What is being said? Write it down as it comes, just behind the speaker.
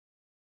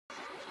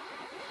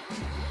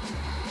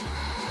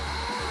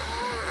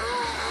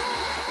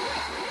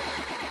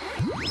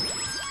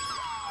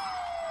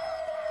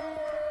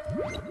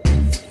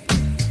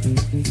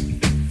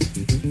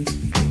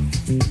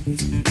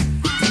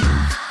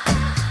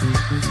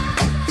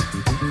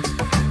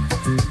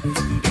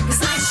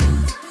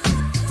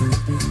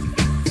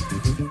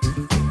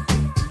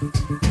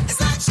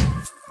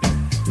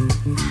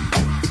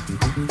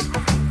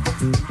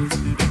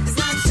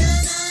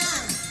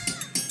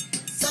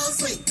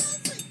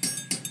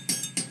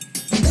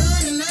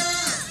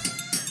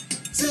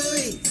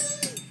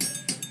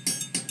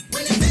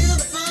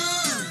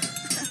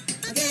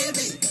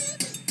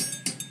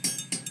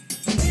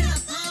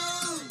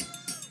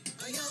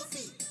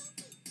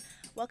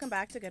Welcome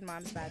back to Good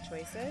Moms, Bad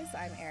Choices.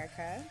 I'm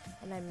Erica.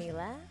 And I'm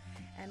Mila.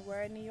 And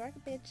we're in New York,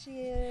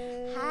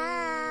 bitches.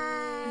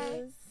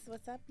 Hi.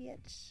 What's up,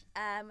 bitch?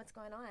 What's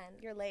going on?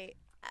 You're late.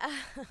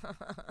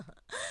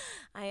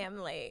 I am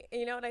late.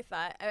 You know what I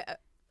thought?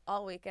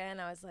 All weekend,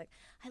 I was like,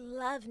 I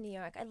love New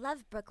York. I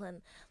love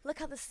Brooklyn. Look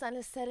how the sun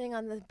is setting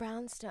on the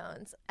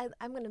brownstones.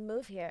 I'm going to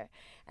move here.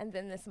 And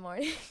then this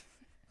morning,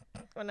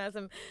 as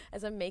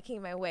I'm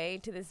making my way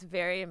to this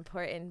very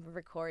important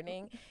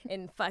recording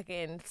in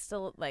fucking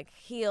still like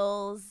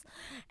heels,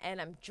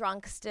 and I'm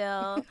drunk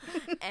still,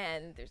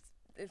 and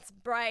it's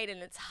bright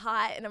and it's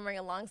hot, and I'm wearing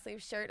a long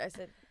sleeve shirt. I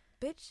said,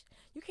 bitch,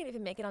 you can't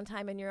even make it on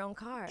time in your own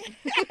car.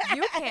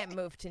 You can't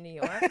move to New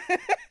York.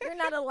 You're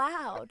not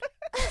allowed.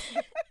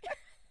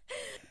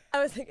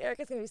 I was like,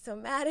 Erica's gonna be so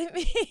mad at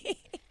me.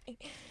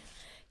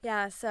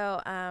 Yeah,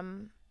 so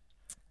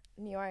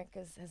New York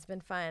has been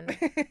fun.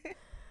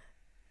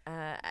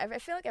 I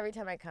feel like every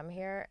time I come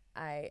here,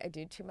 I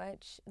do too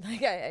much.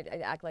 Like I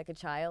act like a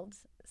child.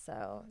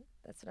 So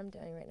that's what I'm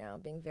doing right now,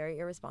 being very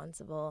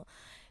irresponsible,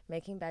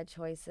 making bad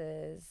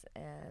choices.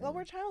 And Well,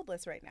 we're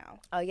childless right now.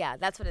 Oh yeah,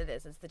 that's what it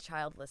is. It's the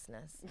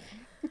childlessness.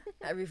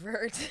 I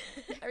revert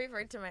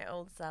to my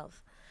old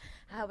self.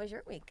 How was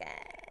your weekend?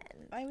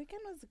 My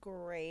weekend was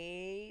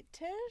great-ish.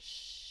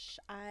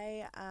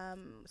 I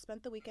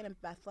spent the weekend in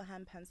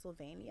Bethlehem,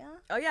 Pennsylvania.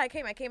 Oh yeah, I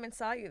came and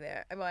saw you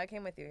there. Well, I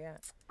came with you, yeah.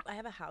 I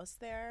have a house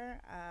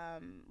there.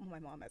 My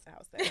mom has a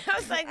house there. I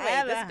was like,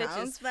 wait, this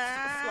bitch is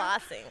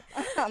flossing.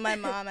 My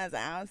mom has a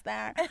house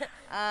there.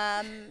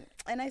 And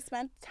I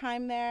spent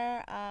time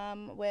there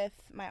with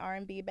my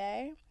R&B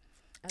bae.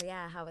 Oh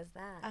yeah, how was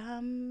that?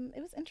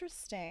 It was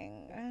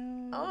interesting.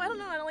 I don't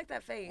know. I don't like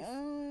that face.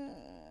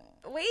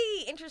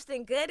 Wait,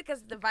 interesting, good,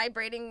 because the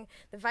vibrating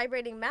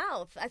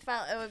mouth. I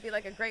thought it would be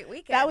like a great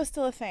weekend. That was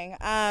still a thing.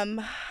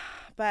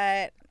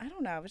 But I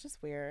don't know. It was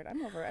just weird.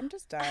 I'm over it. I'm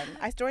just done.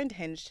 I joined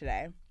Hinge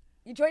today.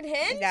 You joined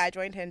Hinge? Yeah, I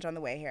joined Hinge on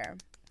the way here.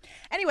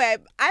 Anyway,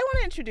 I want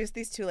to introduce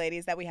these two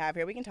ladies that we have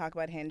here. We can talk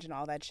about Hinge and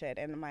all that shit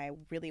and my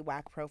really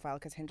whack profile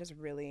because Hinge is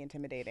really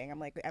intimidating. I'm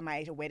like, am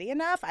I witty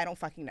enough? I don't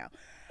fucking know.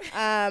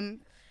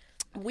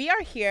 We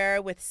are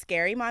here with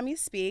Scary Mommy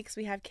Speaks.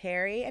 We have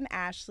Carrie and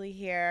Ashley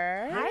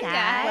here. Hi,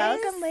 guys.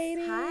 Welcome,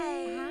 ladies.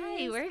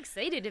 Hi. We're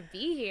excited to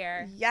be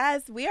here.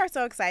 Yes, we are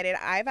so excited.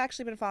 I've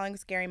actually been following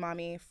Scary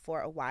Mommy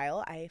for a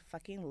while. I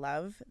fucking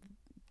love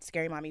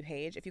Scary Mommy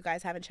page. If you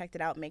guys haven't checked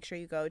it out, make sure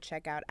you go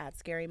check out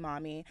 @Scary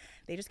Mommy.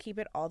 They just keep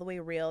it all the way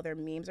real. Their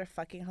memes are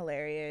fucking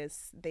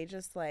hilarious. They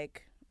just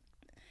like,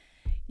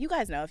 you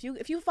guys know,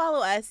 if you follow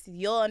us,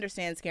 you'll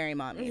understand Scary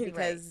Mommy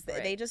because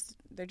right.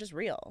 they're just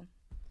real.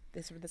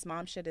 This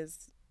mom shit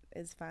is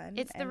fun.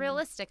 It's the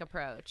realistic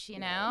approach, you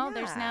know? Yeah.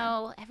 There's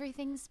no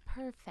everything's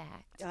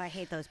perfect. Oh, I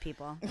hate those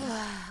people.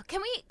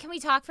 Can we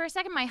talk for a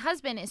second? My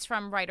husband is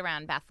from right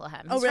around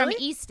Bethlehem. He's really?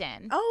 from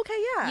Easton. Oh, okay,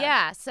 yeah.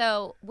 Yeah,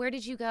 so where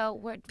did you go?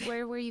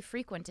 Where were you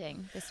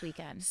frequenting this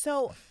weekend?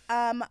 So,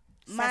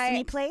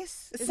 Sesame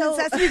Place? So-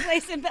 Isn't Sesame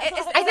Place in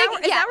Bethlehem? I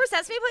think, Is that where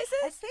Sesame Place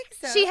I is? think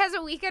so. She has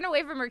a weekend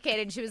away from her kid,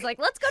 and she was like,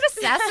 let's go to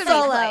Sesame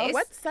Solo. Place.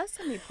 What's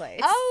Sesame Place?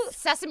 Oh,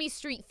 Sesame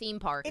Street theme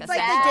park. It's That's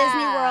like it. the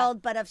Disney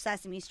World, but of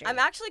Sesame Street. I'm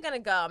actually going to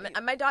go.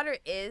 My daughter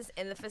is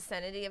in the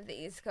vicinity of the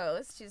East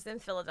Coast. She's in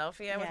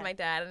Philadelphia with my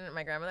dad and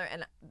my grandmother.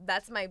 And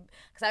that's because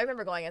I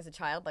remember going as a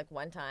child like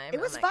one time.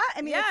 It was I'm fun. like,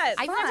 I mean, yes,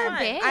 I've fun. never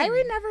been.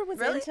 Irie never was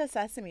Really? into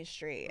Sesame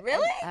Street.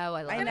 Really? Oh, I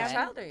love What kind it. of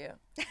child are you?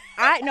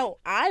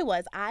 I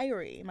was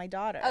Irie, my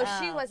daughter. Oh,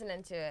 she wasn't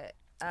into it.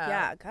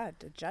 Yeah, God,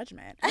 the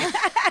judgment.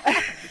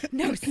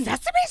 No, Sesame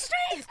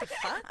Street?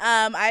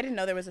 I didn't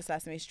know there was a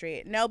Sesame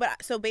Street. No,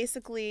 but so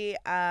basically,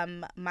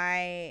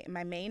 my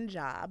main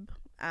job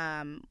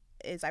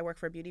is I work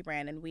for a beauty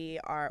brand, and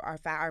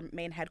our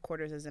main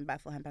headquarters is in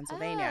Bethlehem,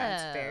 Pennsylvania.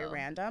 It's very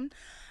random.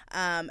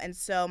 And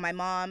so my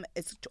mom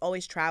is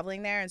always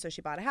traveling there, and so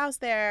she bought a house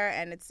there,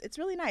 and it's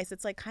really nice.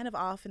 It's like kind of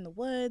off in the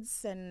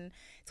woods, and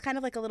it's kind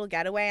of like a little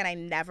getaway, and I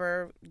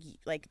never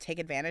like take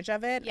advantage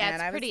of it. Yeah, and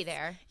it's pretty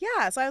there.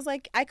 Yeah, so I was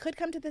like, I could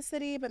come to the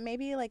city, but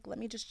maybe like let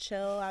me just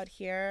chill out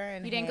here.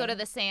 And You didn't go to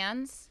the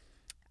Sands?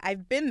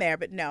 I've been there,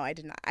 but no, I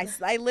did not.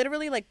 I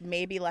literally like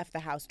maybe left the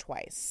house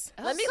twice.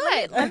 Oh,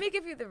 Let me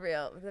give you the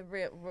real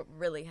what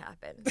really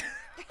happened.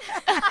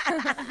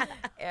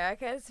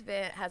 Erica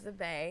has a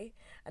bae,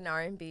 an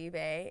R&B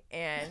bae,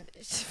 and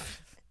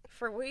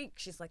for a week.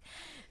 She's like,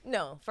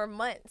 no, for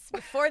months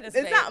before this.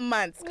 It's not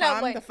months.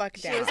 Calm the fuck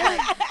down.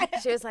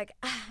 She was like,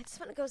 I just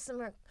want to go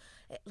somewhere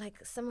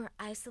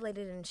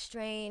isolated and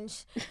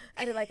strange.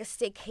 I did like a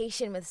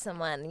staycation with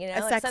someone, you know, a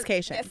like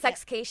sexcation. A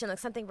sexcation, like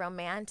something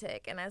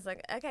romantic. And I was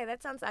like, okay,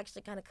 that sounds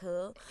actually kind of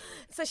cool.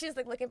 So she was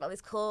like looking for all these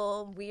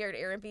cool, weird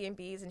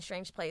Airbnbs in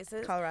strange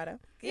places. Colorado.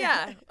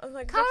 Yeah. I was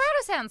like, Colorado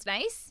sounds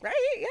nice. Right?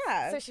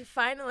 Yeah. So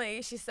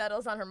she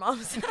settles on her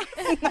mom's house.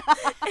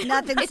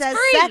 Nothing says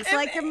free. sex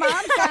like your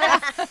mom's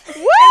house.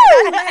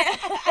 Woo!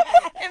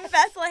 In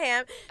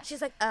Bethlehem.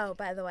 She's like, oh,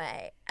 by the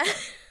way,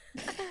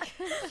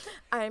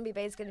 R&B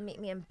Bae's going to meet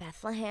me in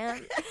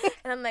Bethlehem.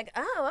 And I'm like,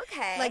 oh,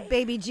 okay. Like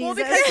baby Jesus.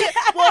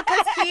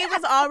 Because he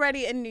was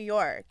already in New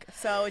York,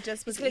 so it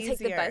just was He's gonna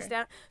easier. take the bus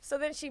down. So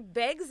then she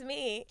begs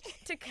me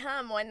to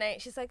come one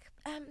night. She's like,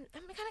 I'm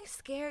kind of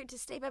scared to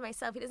stay by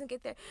myself. He doesn't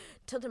get there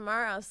till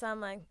tomorrow. So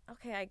I'm like,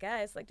 okay, I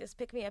guess. Like, just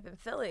pick me up in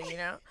Philly, you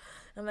know?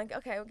 I'm like,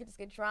 okay, we could just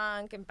get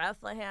drunk in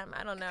Bethlehem.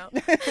 I don't know.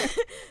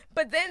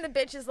 But then the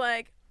bitch is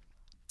like,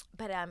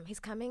 but he's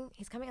coming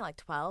at like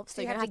 12,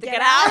 so you're gonna have to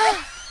get out.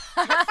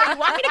 So you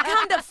want me to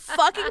come to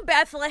fucking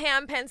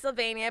Bethlehem,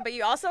 Pennsylvania, but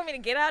you also want me to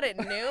get out at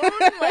noon?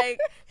 Like,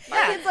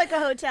 Yeah. It's like a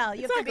hotel.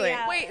 You have to be Exactly.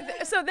 out.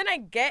 wait, so then I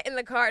get in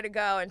the car to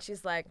go, and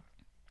she's like,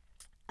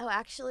 oh,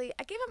 actually,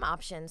 I gave him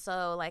options,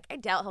 so, like, I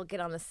doubt he'll get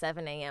on the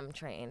 7 a.m.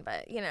 train,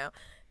 but, you know,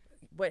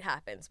 what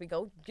happens? We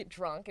go get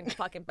drunk in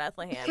fucking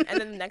Bethlehem, and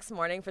then the next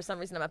morning, for some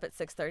reason, I'm up at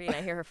 6:30, and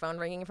I hear her phone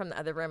ringing from the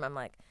other room. I'm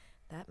like,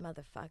 that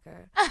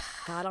motherfucker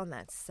got on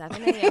that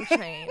 7 a.m.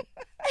 train.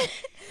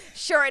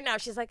 Sure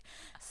enough, she's like,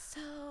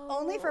 so...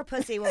 Only for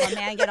pussy will a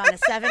man get on a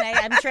 7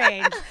 a.m.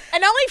 train.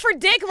 And only for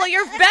dick will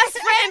your best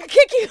friend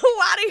kick you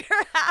out of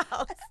your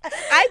house.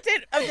 I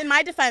did. In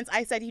my defense,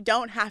 I said you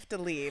don't have to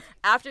leave.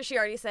 After she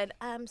already said,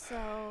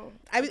 so...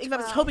 I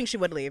was hoping she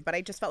would leave, but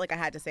I just felt like I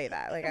had to say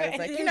that. Like I was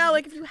like, you know,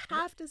 like if you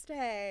have to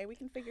stay, we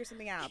can figure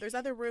something out. There's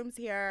other rooms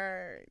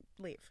here.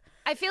 Leave.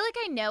 I feel like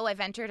I know I've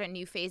entered a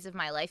new phase of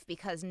my life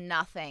because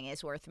nothing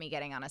is worth me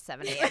getting on a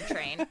 7 a.m.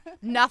 train.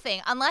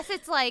 Nothing. Unless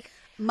it's like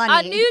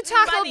Money. a new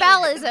Taco Money.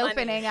 Bell is Money.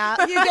 opening up.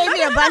 You gave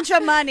me a bunch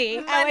of money.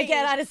 I would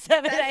get on a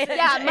 7 a.m.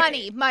 Yeah,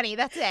 train. money.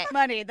 That's it.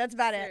 Money. That's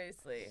about it.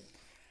 Seriously.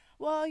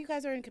 Well, you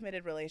guys are in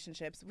committed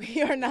relationships.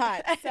 We are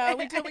not. So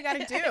we do what we got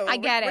to do. I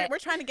get it. We're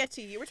trying to get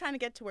to you. We're trying to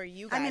get to where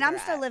you guys I mean, I'm are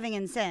still at. living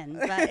in sin,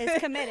 but it's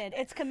committed.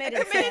 It's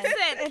committed Committed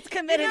sin. It's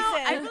committed You know,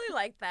 sin. I really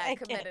like that,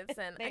 Thank you. committed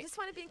sin. I just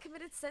want to be in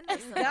committed sin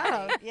with somebody.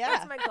 No, yeah.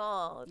 That's my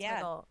goal. That's Yeah.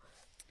 my goal.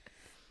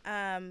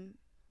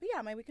 But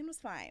yeah, my weekend was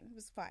fine. It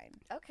was fine.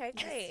 Okay,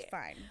 great. It's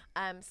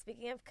fine.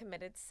 Speaking of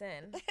committed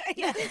sin,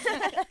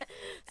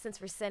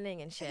 since we're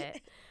sinning and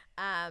shit,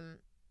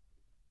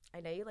 I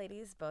know you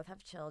ladies both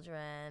have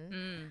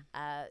children.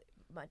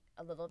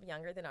 A little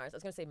younger than ours. I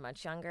was going to say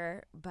much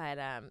younger, but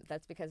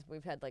that's because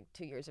we've had like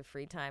 2 years of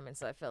free time, and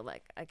so I feel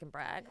like I can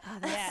brag.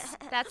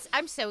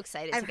 I'm so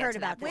excited I've to get heard to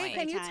about that this. point. Wait,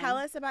 can you Anytime. tell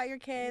us about your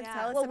kids? Yeah.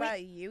 Tell us Well,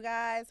 about you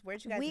guys.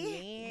 Where'd you guys we-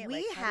 meet? we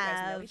Like, how do you guys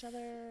know have- each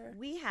other?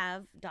 We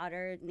have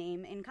daughter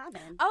name in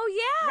common. Oh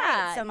yeah.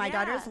 Right. So my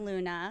yeah. daughter's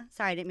Luna.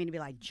 Sorry, I didn't mean to be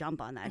like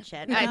jump on that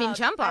shit. I mean,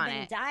 jump on I've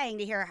been it. dying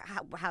to hear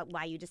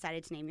why you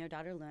decided to name your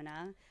daughter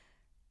Luna.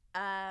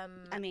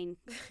 I mean,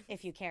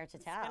 if you care to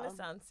It's tell. gonna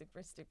sound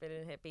super stupid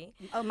and hippie.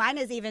 Oh, mine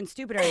is even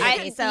stupider.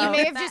 Hippie, so You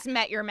may have just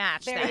met your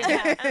match There then.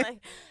 you go. I'm like,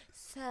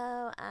 so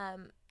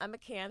I'm a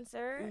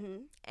Cancer,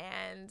 Mhm.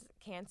 and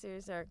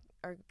Cancers are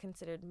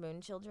considered moon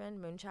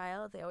children, moon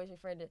child. They always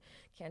refer to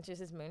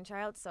Cancers as moon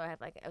child. So I have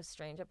like a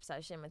strange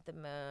obsession with the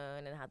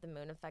moon and how the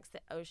moon affects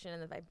the ocean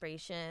and the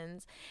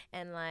vibrations,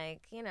 and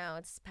like, you know,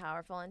 it's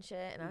powerful and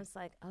shit. And I was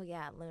like, oh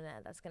yeah,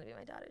 Luna, that's gonna be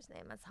my daughter's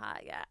name. That's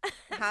hot, yeah.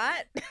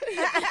 Hot?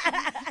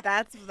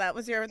 that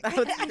was your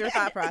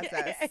thought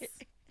process.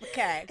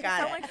 Okay,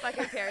 got Sound it. like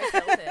fucking Paris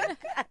Hilton.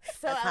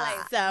 So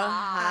like So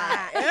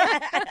hot.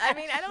 I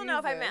mean, I don't know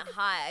if I Jesus. meant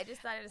hot. I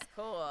just thought it was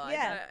cool.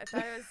 Yeah. I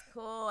thought it was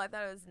cool. I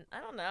thought it was, I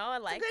don't know. I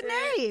liked good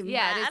it. name.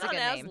 Yeah, it is I a don't good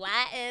know. name. It was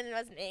Latin. It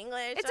wasn't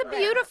English. It's I a don't know.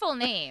 beautiful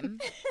name.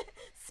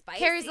 Spicy.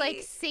 Carrie's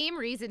like, same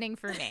reasoning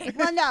for me.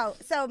 Well, no.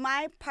 So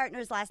my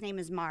partner's last name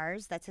is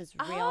Mars. That's his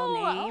real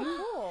name.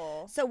 Oh,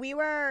 cool. So we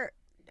were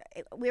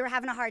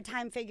having a hard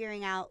time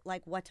figuring out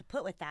like what to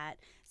put with that.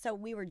 So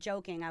we were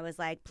joking. I was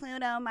like,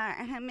 Pluto,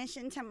 Mars,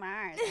 mission to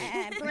Mars,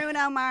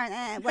 Bruno Mars.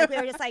 Like we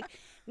were just like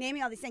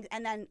naming all these things.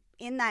 And then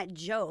in that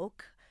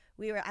joke,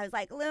 I was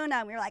like, Luna.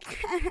 And we were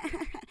like,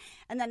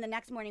 and then the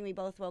next morning we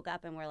both woke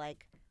up and we're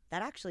like,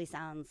 that actually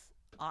sounds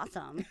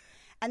awesome.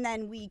 And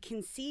then we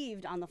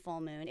conceived on the full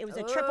moon. It was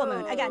a triple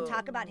moon. Again,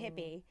 talk about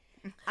hippie.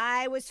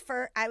 I was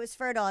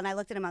fertile, and I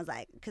looked at him. I was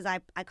like, because I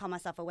call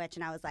myself a witch,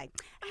 and I was like,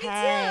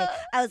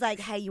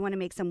 hey, you want to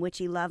make some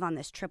witchy love on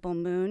this triple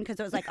moon? Because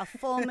it was like a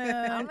full moon,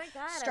 Oh my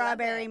God,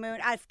 strawberry I love moon.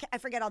 I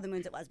forget all the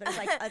moons it was, but it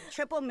was like a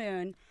triple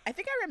moon. I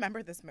think I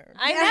remember this moon.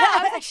 I know. I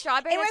was like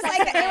strawberry. It was or like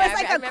something. I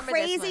a remember this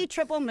crazy one.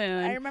 triple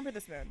moon. I remember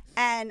this moon.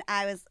 And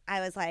I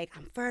was like,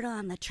 I'm fertile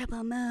on the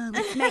triple moon.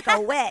 Let's make a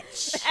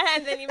witch.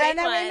 And then you made And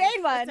then one. we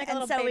made one, make a and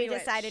little so we baby witch.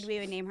 decided we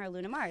would name her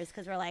Luna Mars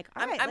because we're like,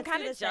 all right, I'm let's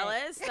kind do of this right.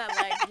 jealous that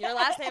like you're Your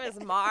last name is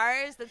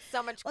Mars. That's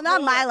so much. Well, cooler.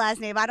 not my last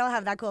name. I don't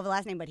have that cool of a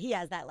last name, but he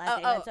has that last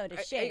name, and so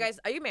does she.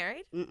 Are you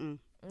married? Mm-mm.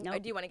 No.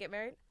 Do you want to get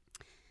married?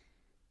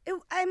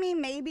 I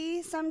mean,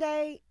 maybe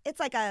someday. It's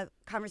like a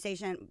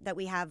conversation that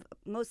we have.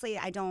 Mostly,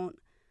 I don't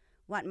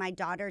want my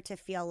daughter to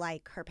feel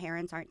like her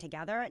parents aren't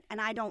together. And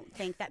I don't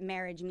think that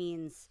marriage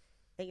means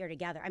that you're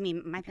together. I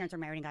mean, my parents were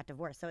married and got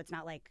divorced, so it's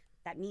not like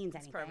that means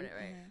anything. It's permanent,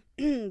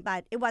 right?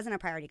 But it wasn't a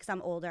priority because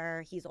I'm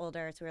older, he's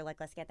older, so we were like,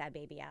 let's get that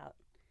baby out,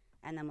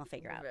 and then we'll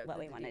figure out what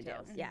we want to do.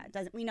 Yeah,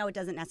 we know it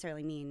doesn't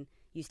necessarily mean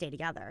you stay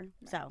together.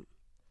 Right. So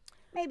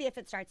maybe if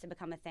it starts to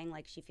become a thing,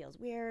 like she feels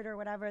weird or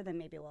whatever, then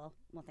maybe we'll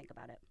think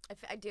about it.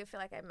 I do feel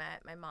like I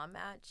met my mom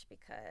match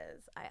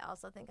because I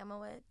also think I'm a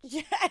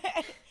witch.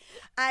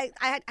 I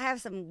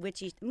have some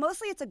witchy.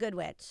 Mostly, it's a good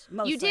witch.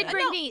 Mostly. You did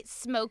bring me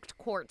smoked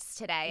quartz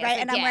today, right? as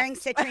a And gift. I'm wearing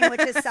citrine,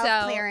 which is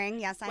self-clearing.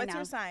 Yes, I know. What's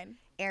your sign?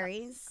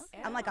 Aries.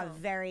 Okay. I'm like a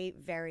very,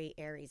 very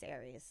Aries.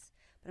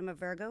 But I'm a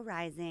Virgo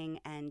rising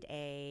and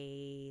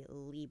a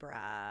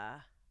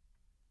Libra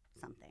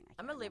something.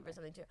 I'm a Libra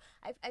something too.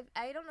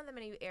 I don't know that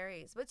many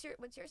Aries. What's your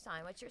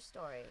sign? What's your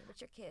story? What's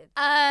your kids?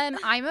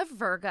 I'm a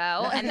Virgo,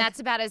 and that's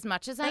about as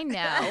much as I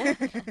know.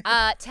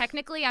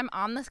 Technically, I'm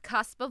on the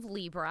cusp of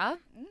Libra.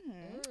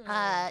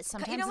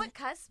 Sometimes You know what?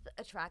 Cusp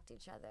attract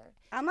each other.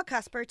 I'm a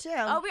cusper too.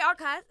 Oh, we are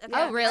cusp. Okay.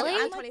 Oh, really?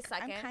 I'm like,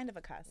 22nd. I'm kind of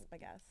a cusp, I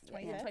guess.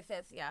 25th?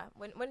 25th, yeah.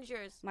 When's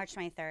yours? March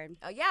 23rd.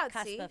 Oh, yeah,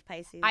 Cusp see? of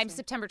Pisces. I'm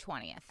September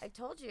 20th. I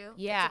told you.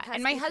 Yeah, It's a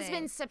and my cuspy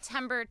husband's thing.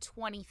 September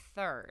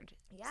 23rd.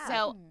 Yeah.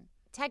 So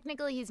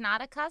technically, he's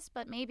not a cusp,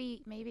 but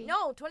maybe.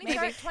 No,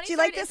 23rd. 23rd Do you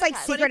like is this a like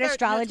cusp. secret 23rd,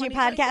 astrology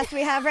 23rd. podcast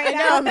we have right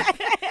now?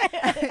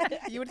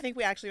 You would think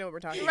we actually know what we're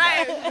talking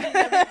Right.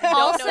 about.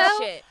 Also, Don't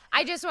know shit.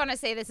 I just want to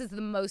say this is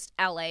the most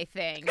LA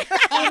thing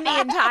in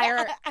the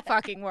entire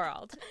fucking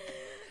world,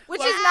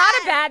 which is not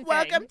a bad thing.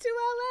 Welcome to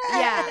LA.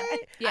 Yeah,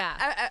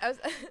 yeah. I was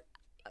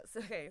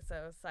okay,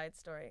 so side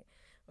story.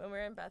 When we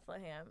were in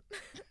Bethlehem,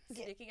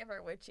 speaking of our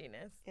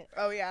witchiness,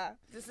 Oh yeah,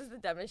 this is the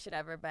dumbest shit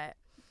ever, but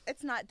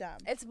it's not dumb.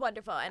 it's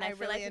wonderful, and I feel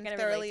really like you're gonna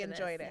thoroughly relate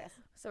to enjoyed this.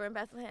 it. So we're in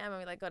Bethlehem, and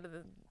we like go to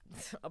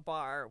a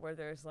bar where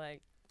there's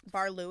like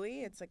Bar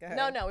Louie. It's like a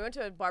no, we went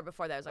to a bar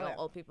before that. It was like Oh, all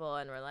yeah. old people,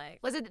 and we're like,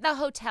 Was it the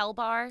hotel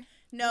bar?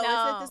 No,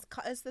 No.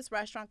 it's this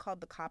restaurant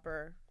called the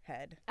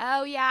Copperhead.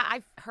 Oh yeah,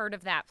 I've heard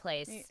of that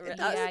place. It's Yeah,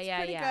 pretty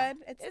yeah.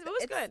 good. It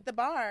was it's good. the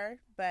bar,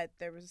 but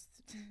there was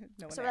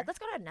no one so there. we're like, let's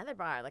go to another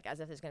bar, like as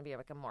if there's gonna be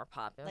like a more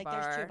popular Like,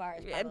 bar. there's two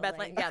bars, in probably.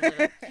 Bethlehem. Yeah.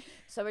 literally.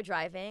 So we're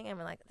driving, and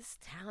we're like, this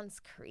town's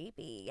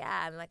creepy.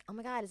 Yeah. I'm like, oh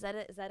my god, is that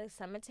a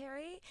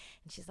cemetery?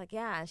 And she's like,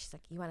 yeah. And she's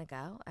like, you want to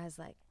go? I was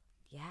like,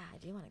 yeah, I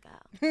do want to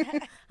go.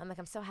 I'm like,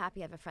 I'm so happy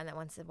I have a friend that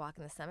wants to walk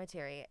in the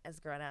cemetery as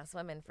grown-ass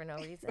women for no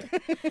reason.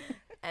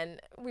 And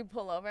we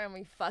pull over and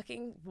we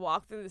fucking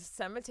walk through the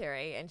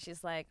cemetery, and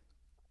she's like,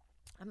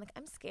 I'm like,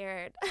 I'm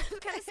scared. I'm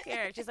kind of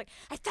scared. She's like,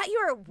 I thought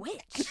you were a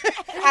witch.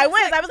 I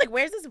was like,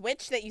 where's this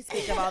witch that you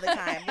speak of all the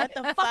time? What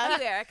the Fuck fuck?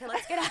 you, Erica.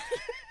 Let's get out.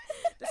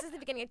 This is the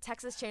beginning of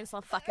Texas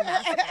Chainsaw fucking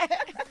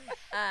Massacre.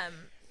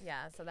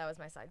 Yeah, so that was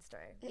my side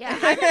story.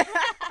 Yeah,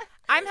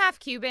 I'm half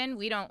Cuban.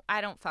 I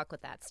don't fuck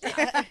with that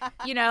stuff.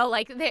 You know,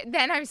 like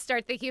then I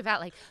start thinking about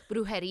like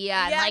brujeria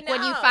and Yeah, like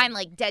when you no. find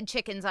like dead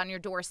chickens on your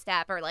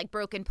doorstep or like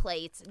broken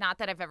plates. Not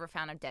that I've ever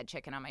found a dead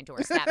chicken on my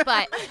doorstep,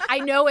 but I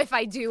know if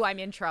I do, I'm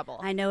in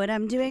trouble. I know what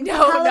I'm doing. for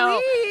No,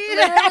 Halloween.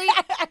 literally.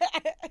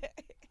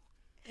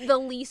 The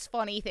least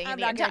funny thing I'm in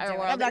the not gonna entire do it.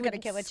 world. I'm not It gonna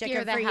would kill a scare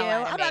chicken the for you.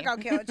 hell out of I'm not me.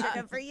 gonna kill a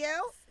chicken for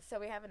you. So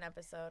we have an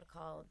episode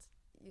called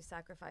You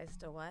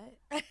Sacrificed a What?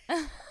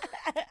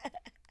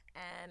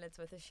 And it's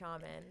with a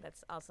shaman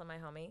that's also my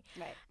homie.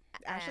 Right.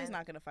 Ashley's And-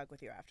 not gonna fuck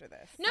with you after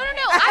this. No, I'm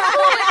cool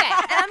with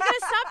it. And I'm going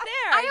to stop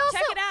there. I also,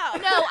 Check it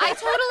out. No, I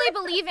totally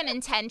believe in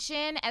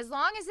intention as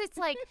long as it's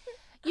like,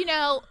 you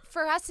know,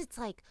 for us, it's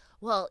like,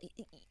 well,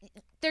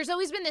 there's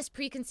always been this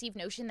preconceived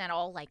notion that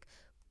all like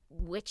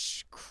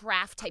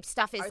witchcraft type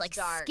stuff is Or like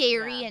dark,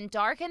 scary yeah. and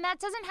dark, and that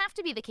doesn't have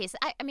to be the case.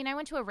 I mean, I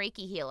went to a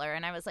Reiki healer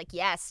and I was like,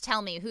 yes,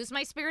 tell me, who's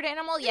my spirit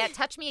animal? Yeah,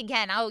 touch me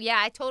again. Oh,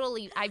 yeah,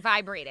 I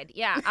vibrated.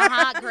 Yeah,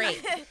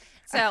 great.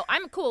 So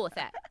I'm cool with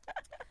that.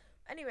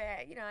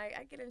 Anyway, you know,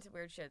 I get into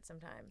weird shit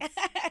sometimes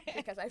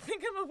because I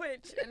think I'm a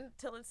witch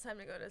until it's time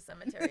to go to a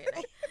cemetery.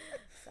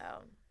 So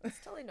it's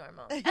totally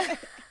normal.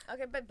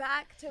 Okay, but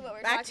back to what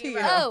we're Back talking to you.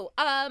 about.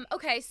 Oh,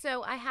 okay.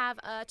 So I have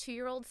a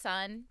 2-year-old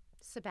son,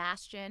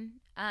 Sebastian,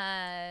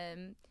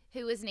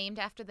 who is named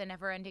after the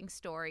Neverending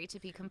Story, to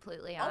be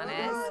completely Oh my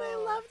honest. God, I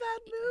love that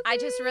movie. I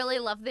just really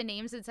love the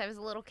name since I was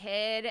a little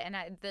kid, and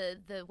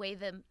the way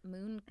the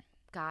moon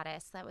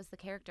goddess, that was the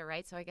character,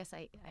 right? So I guess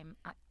I'm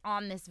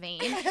on this vein,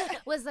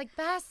 was like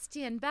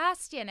Bastian,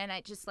 and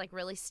it just like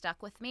really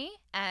stuck with me.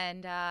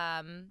 And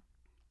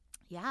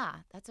yeah,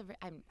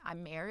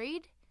 I'm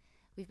married.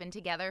 We've been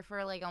together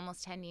for like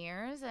almost 10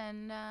 years,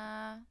 and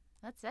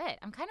that's it.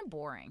 I'm kind of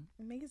boring.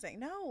 Amazing.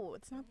 No,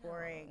 it's not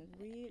boring.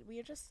 We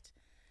are just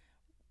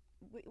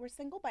we're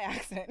single by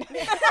accident.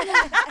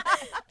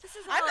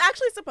 I'm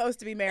actually supposed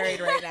to be married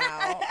right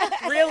now.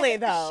 Really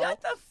though.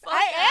 Shut the fuck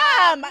I up.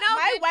 Damn, No,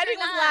 my bitch, wedding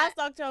you're was not. last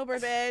October,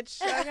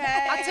 bitch.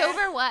 Okay.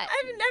 October what?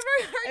 I've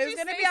never heard It was you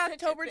gonna say be such a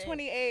October thing.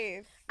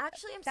 28th.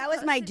 Actually, I'm That was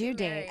supposed my to be due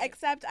date. married.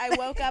 Except I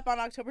woke up on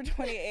October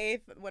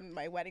 28th when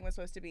my wedding was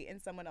supposed to be in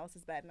someone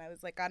else's bed, and I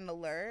was like, got an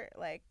alert,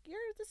 like,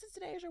 this is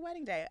today is your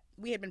wedding day.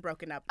 We had been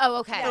broken up Oh,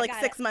 okay. for like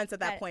got 6 it. months at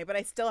Got that it. point, but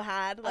I still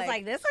had I was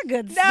like, this is a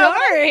good No,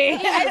 story.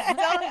 I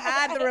still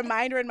had the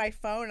reminder in my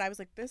phone. And I was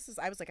like,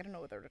 I don't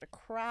know whether to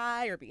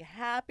cry or be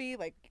happy.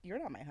 Like, you're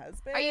not my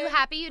husband. Are you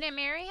happy you didn't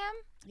marry him?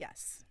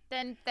 Yes.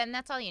 Then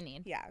that's all you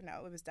need. Yeah,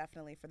 no, it was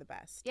definitely for the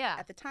best. Yeah.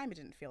 At the time, it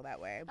didn't feel that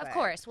way. Of but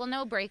course. Well,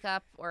 no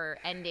breakup or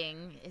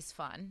ending is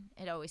fun.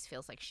 It always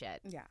feels like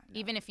shit. Yeah. no,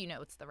 Even if you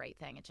know it's the right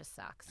thing, it just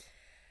sucks.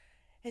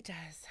 it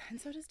does. And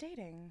so does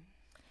dating.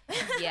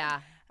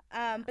 Yeah.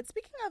 But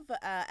speaking of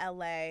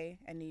LA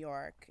and New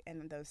York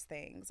and those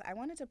things, I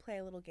wanted to play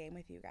a little game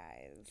with you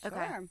guys.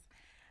 Okay. Sure.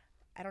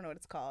 I don't know what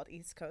it's called.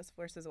 East Coast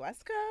versus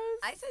West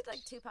Coast. I said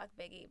like Tupac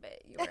Biggie, but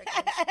you were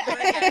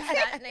against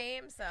that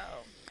name, so.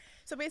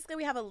 So basically,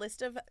 we have a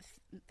list of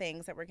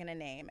things that we're gonna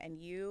name, and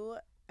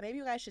maybe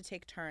you guys should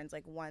take turns.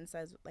 Like one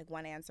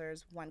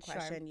answers one Sure.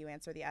 question, you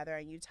answer the other,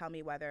 and you tell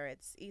me whether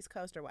it's East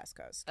Coast or West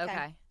Coast.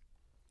 Okay.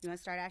 You want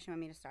to start, Ash? You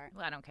want me to start?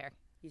 Well, I don't care.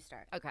 You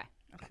start. Okay.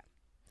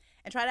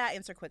 And try to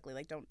answer quickly.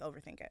 Like, don't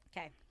overthink it.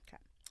 Okay.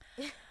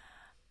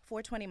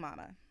 420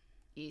 Mama,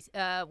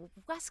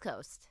 West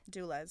Coast.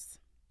 doulas,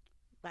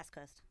 West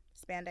Coast.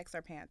 spandex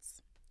or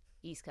pants,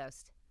 East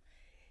Coast.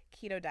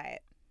 keto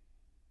diet,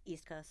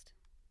 East Coast.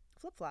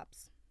 flip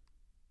flops.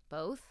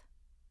 Both.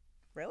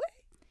 Really?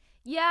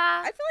 Yeah.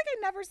 I feel like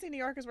I never see New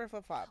Yorkers wear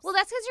flip flops. Well,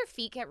 that's because your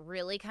feet get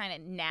really kind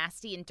of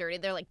nasty and dirty.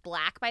 They're like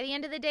black by the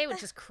end of the day,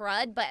 which is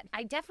crud, but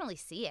I definitely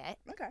see it.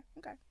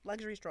 Okay.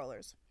 Luxury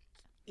strollers,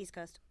 East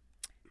Coast.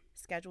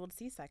 scheduled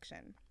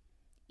C-section.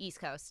 East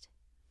Coast.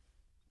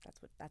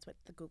 That's what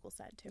the Google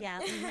said too. Yeah.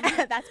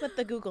 That's what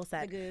the Google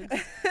said. The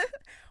Googs.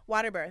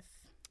 Water birth,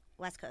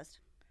 West Coast.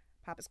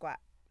 Papa squat.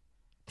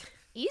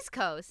 East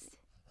Coast.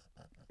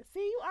 See,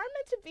 you are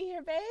meant to be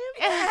here, babe.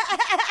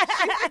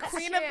 She's the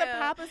queen of the true.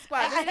 Papa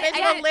squat. I- This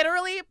bitch I- will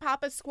literally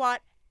Papa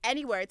squat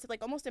anywhere. It's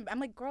like almost. I'm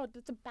like, girl,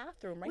 it's a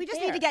bathroom right We just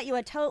there. need to get you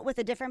a tote with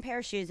a different pair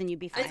of shoes and you'd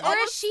be fine. It's Or a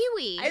almost-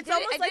 shiwi. It's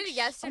almost I like did it sh-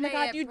 yesterday oh my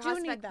God, at you do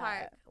Prospect need that.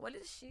 Park. What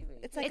is she?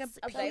 It's like It's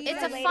a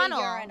it's a lady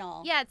funnel.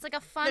 urinal. Yeah, it's like a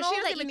No, funnel she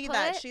doesn't that even you need put.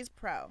 that. She's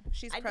pro.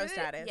 She's I pro did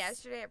status. it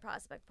yesterday at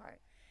Prospect Park.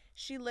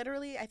 She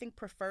literally, I think,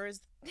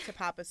 prefers to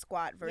Papa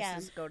squat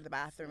versus Yeah. go to the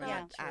bathroom in Yeah.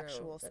 an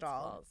actual That's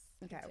stall. false.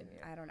 Okay, Continue.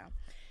 I don't know.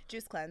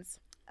 Juice cleanse,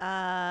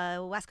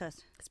 West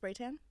Coast. spray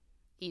tan,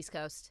 East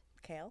Coast.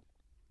 kale,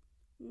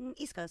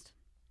 East Coast.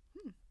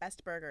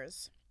 best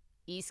burgers.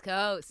 East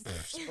Coast.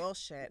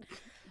 Bullshit.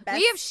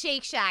 We have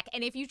Shake Shack,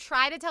 and if you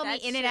try to tell me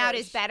That's In-N-Out true.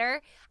 is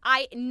better,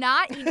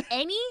 not in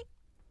any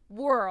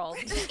world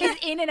is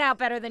In-N-Out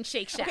better than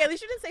Shake Shack. Okay, at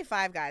least you didn't say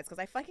Five Guys because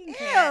I fucking Ew,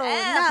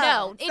 can't.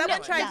 No, Someone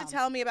no. tried No. to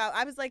tell me about.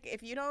 I was like,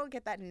 if you don't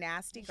get that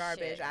nasty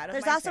garbage Shit. out of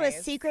There's my also a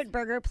face- secret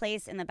burger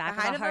place in the back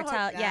Behind of a the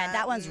hotel. hotel. Yeah,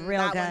 that one's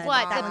real That good. one's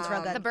What? That one's real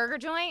bomb. good. The burger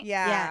joint?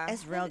 Yeah, Yeah,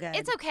 it's real good.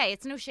 It's okay.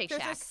 It's no Shake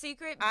There's Shack. a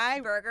secret I-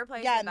 burger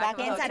place yeah, in the back of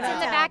back the inside It's hotel. in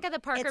the hotel. back of the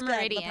Parker It's good,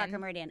 Meridian. The Parker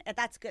Meridian.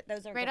 That's good.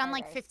 Those are Right good on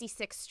like burgers.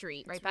 56th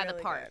Street, right It's by the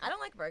really park. good. I don't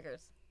like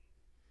burgers.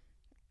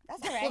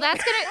 That's all right. Well,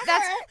 that's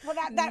gonna. well,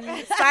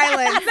 that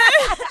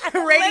silence.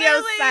 Radio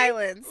Literally-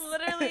 silence.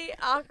 Literally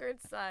awkward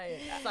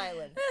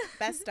silence.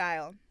 Best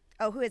style.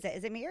 Oh, who is it?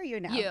 Is it me or you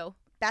now? You.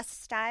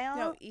 Best style?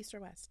 No, East or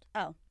West.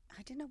 Oh,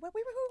 I didn't know what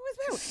we were.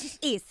 Who was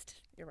who? East.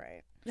 You're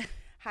right.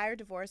 Higher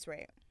divorce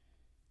rate.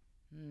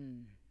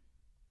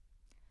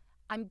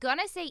 I'm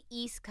gonna say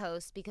East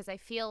Coast because I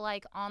feel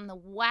like on the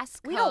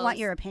West Coast. We don't want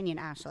your opinion,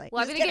 Ashley.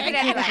 Well, I'm Just gonna give it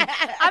kidding.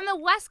 anyway. On the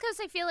West Coast,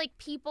 I feel like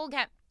people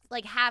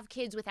have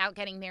kids without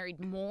getting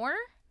married more.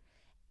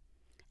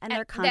 And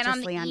they're than on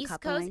consciously the East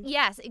Coast. uncoupling.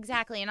 Yes,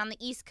 exactly. And on the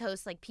East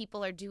Coast, like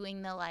people are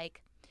doing the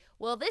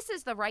well, this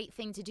is the right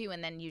thing to do,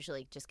 and then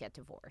usually just get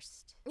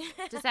divorced.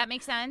 Does that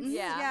make sense?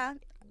 Yeah. Yeah.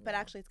 But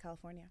actually, it's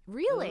California.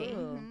 Really?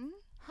 Ooh. Mhm.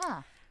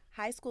 Huh.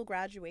 High school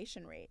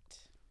graduation rate.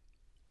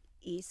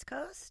 East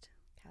Coast?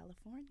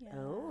 California.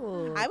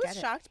 Oh. I was get it.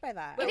 shocked by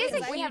that. It is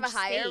Because a we I- have a huge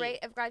higher state. rate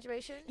of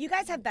graduation. You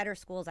guys have better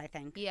schools, I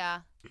think.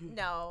 Yeah.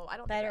 No, I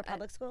don't. Better think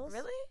public schools?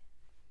 Really?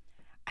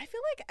 I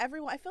feel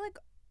like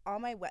all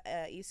my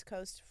East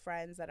Coast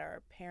friends that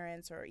are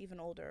parents or even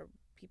older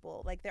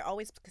people, like they're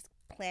always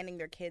planning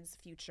their kids'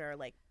 future,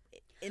 like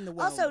in the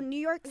womb. Also, New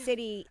York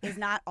City is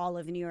not all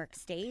of New York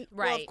State.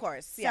 Right. Well, of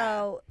course.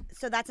 Yeah.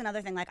 So that's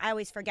another thing. Like, I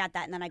always forget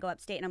that, and then I go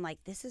upstate, and I'm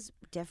like, this is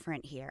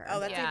different here. Oh,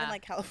 that's Yeah. even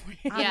like California.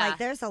 I'm Yeah. like,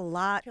 there's a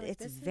lot. You're like,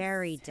 It's this is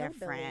very hillbilly.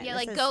 different. Yeah,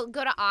 This like is-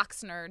 go to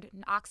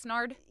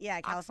Oxnard. Yeah,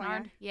 California.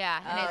 Oxnard. Yeah,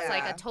 and Oh, it's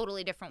like yeah. a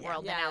totally different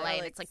world Yeah, than LA, and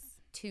like it's like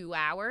 2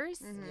 hours.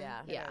 Mhm.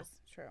 Yeah. It Yeah. is.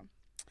 True.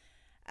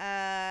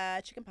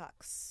 Chicken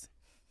pox.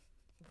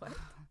 What?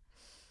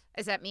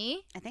 Is that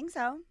me? I think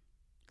so.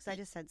 Because I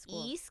just said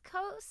school. East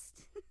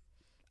Coast?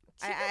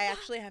 I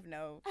actually have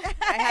no.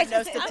 I have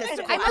no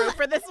statistical proof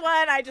for this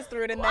one. I just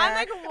threw it in there. I'm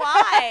like,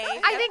 why?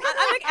 I think I'm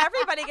like,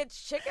 everybody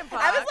gets chicken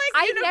pox. I was like,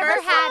 I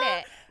never had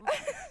it.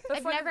 I've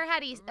Before never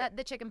had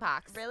the chicken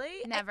pox.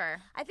 Really?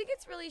 Never. I think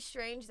it's really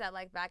strange that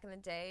like back in the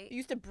day. You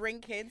used to bring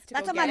kids to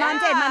That's go what my get mom it?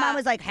 did. My mom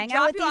was like, hang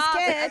out Drop with you off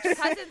these at your kids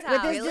cousin's with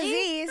house. this Really?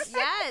 disease.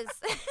 Yes.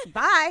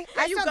 Bye.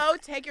 Yeah, you still- go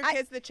take your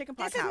kids to the chicken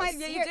pox This is house. my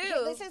Yeah, you here- do.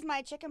 here, this is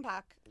my chicken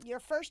pox. Your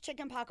first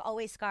chicken pox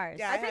always scars.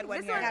 Yeah, I had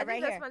one here. I think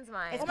right this here. one's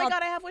mine. It's Oh my called-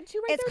 god, I have one too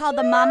right It's there called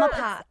the too. mama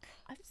pox.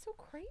 That's so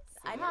crazy.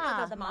 I didn't know Huh.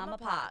 that was The mama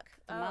pox.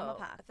 The mama Oh,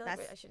 pox. I feel like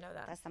That's- I should know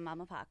that. That's the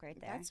mama pox right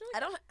there. That's really, I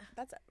don't.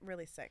 that's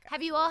really sick.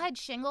 Have you all had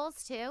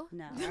shingles too?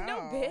 No. No,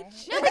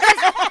 bitch. No,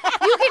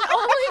 because you can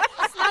only.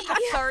 It's not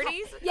the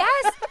 30s.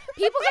 Yes,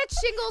 people get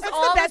shingles That's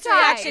all the best time.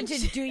 reaction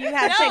to do you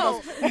have No.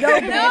 shingles? No, No,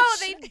 bitch.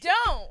 they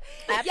don't.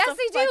 Yes,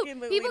 they do.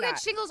 Abso-fucking-lutely People not.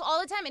 get shingles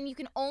all the time, and you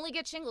can only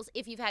get shingles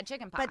if you've had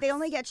chicken pox. But they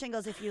only get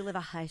shingles if you live a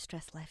high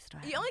stress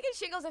lifestyle. You only get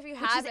shingles if you which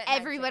have is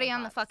everybody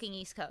on the fucking. fucking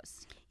East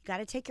Coast. You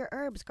gotta take your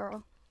herbs,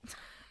 girl.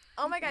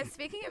 Oh my god,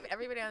 speaking of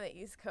everybody on the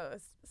East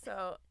Coast,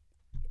 so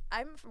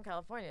I'm from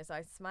California, so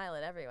I smile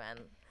at everyone.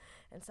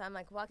 And so I'm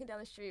like walking down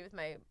the street with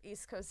my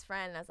East Coast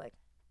friend, and I was like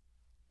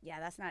Yeah,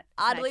 that's not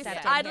oddly, not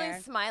oddly accepted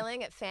here.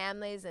 smiling at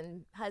families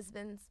and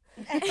husbands.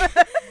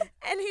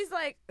 And he's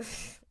like,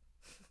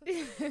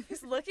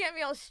 he's looking at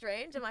me all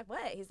strange. I'm like,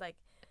 what? He's like,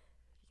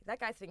 that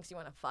guy thinks you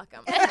want to fuck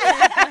him.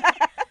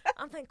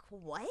 I'm like,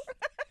 what?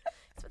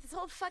 It's with this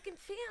whole fucking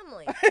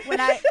family. when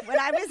I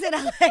was in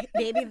LA,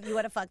 maybe you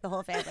would have fucked the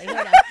whole family. Who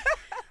knows?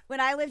 When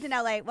I lived in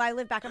LA, well, I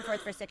lived back and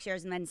forth for 6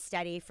 years and then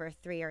steady for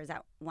 3 years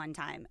at one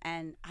time.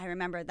 And I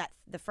remember that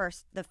the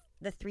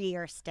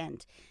 3-year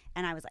stint,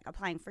 and I was like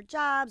applying for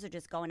jobs or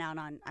just going out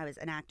on. I was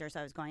an actor,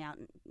 so I was going out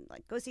and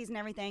like go-sees and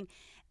everything.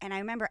 And I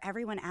remember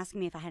everyone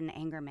asking me if I had an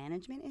anger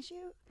management issue.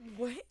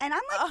 What? And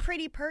I'm like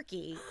pretty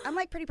perky.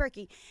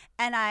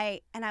 And I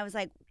was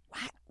like,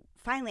 what?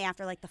 Finally,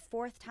 after like the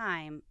 4th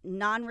time,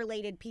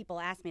 non-related people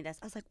asked me this.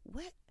 I was like,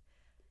 what?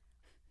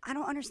 I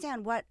don't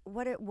understand what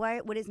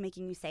is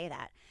making you say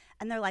that.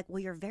 And they're like, well,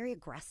 you're very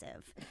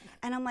aggressive.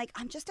 And I'm like,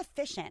 I'm just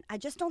efficient. I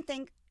just don't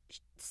think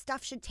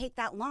stuff should take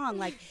that long.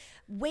 Like,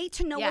 wait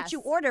to know what you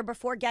Yes. order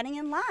before getting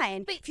in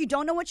line. But- if you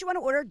don't know what you want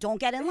to order, don't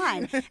get in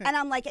line. And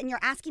I'm like, and you're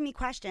asking me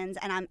questions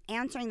and I'm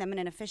answering them in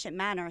an efficient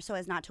manner so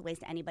as not to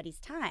waste anybody's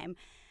time.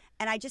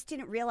 And I just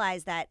didn't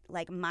realize that,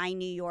 like, my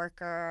New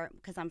Yorker,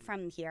 because I'm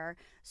from here,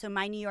 so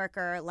my New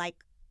Yorker, like,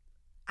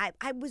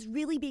 I was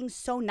really being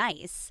so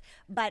nice,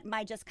 but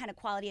my just kind of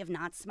quality of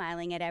not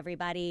smiling at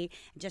everybody,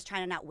 just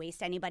trying to not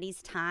waste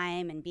anybody's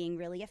time and being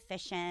really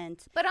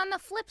efficient. But on the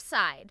flip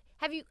side,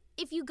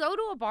 if you go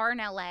to a bar in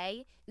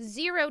LA,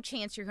 zero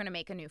chance you're going to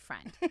make a new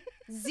friend.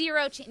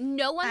 Zero chance.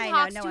 No one I know,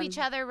 talks no to one- each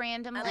other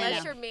randomly.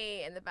 Unless you're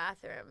me in the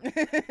bathroom.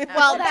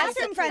 Well, The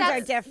bathroom friends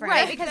are different.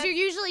 Right, because you're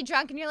usually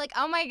drunk and you're like,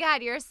 oh my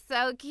God, you're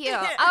so cute.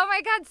 Oh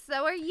my God,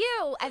 so are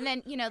you. And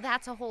then,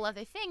 that's a whole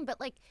other thing. But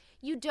like,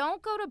 you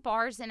don't go to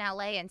bars in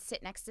LA and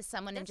sit next to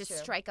someone and That's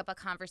just true. strike up a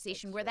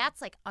conversation That's where true.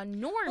 that's like a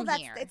norm Well,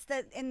 here. it's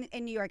in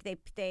New York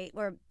they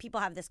where people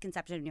have this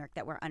conception of New York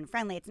that we're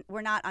unfriendly.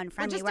 We're not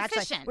unfriendly. just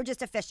efficient. We're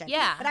just efficient.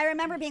 Yeah. But I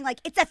remember being like,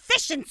 it's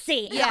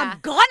efficiency. Yeah. I'm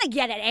gonna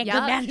get an anger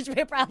Yup.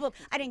 management problem.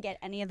 I didn't get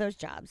any of those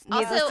jobs.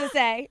 Needless Also- to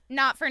say.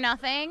 Not for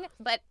nothing,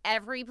 but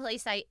every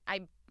place I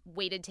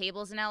waited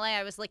tables in LA,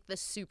 I was like the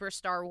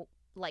superstar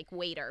like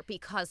waiter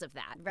because of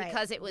that. Right.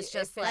 Because it was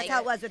just That's like That's how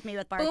it was with me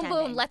with bartending. boom,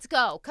 boom, let's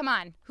go. Come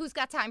on. Who's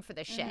got time for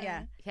this shit?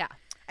 Yeah. Yeah.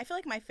 I feel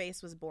like my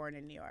face was born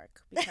in New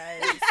York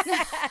because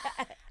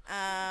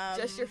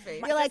Just your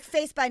face. You're like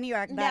faced by New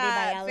York, body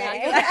by Nah, LA.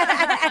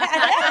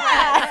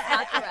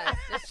 Not the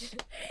rest.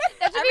 Just-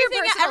 That should be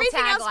your personal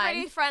everything else tagline.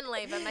 pretty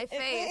friendly, but my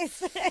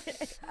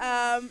face.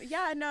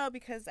 yeah, no,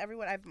 because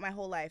my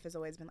whole life has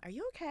always been, are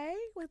you okay?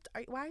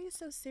 Why are you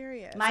so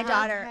serious? My Are you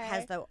daughter okay?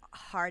 has the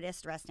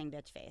hardest resting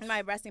bitch face.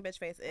 My resting bitch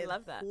face is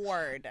love that.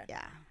 hard.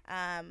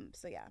 Yeah.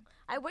 So yeah.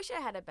 I wish I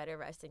had a better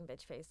resting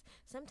bitch face.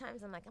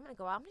 Sometimes I'm like, I'm gonna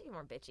go out. I'm gonna be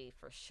more bitchy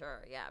for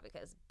sure. Yeah,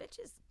 because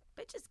bitches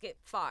get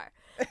far.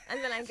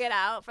 And then I get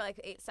out for like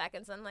 8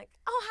 seconds. And I'm like,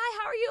 oh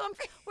hi, how are you?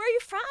 Where are you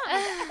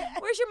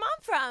from? Where's your mom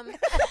from?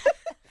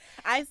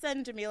 I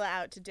send Jamila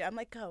out to do. I'm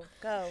like, go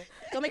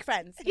make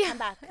friends. Come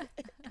back.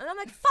 And I'm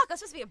like, fuck, I'm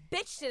supposed to be a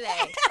bitch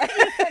today.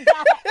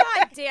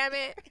 God damn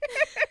it.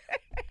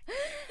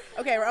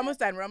 Okay, we're almost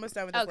done. We're almost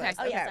done with this Okay. list.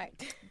 Oh, yeah, sorry.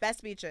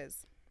 Best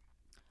beaches.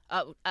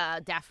 Oh,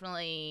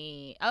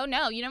 definitely. Oh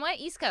no, you know what?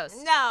 East Coast.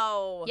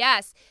 No.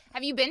 Yes.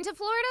 Have you been to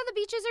Florida? The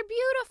beaches are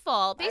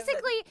beautiful.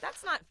 Basically,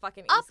 That's not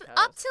fucking up East Coast.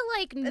 up to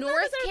like Isn't that North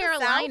considered the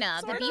Carolina,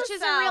 South, the sort of?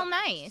 beaches South. are real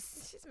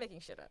nice. She's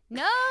making shit up.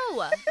 No.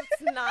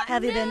 It's not.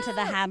 Have you been to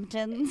the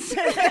Hamptons?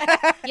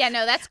 Yeah,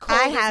 no, that's cold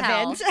I as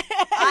hell. haven't.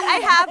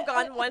 I have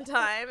gone one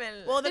time,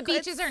 and Well, The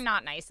beaches are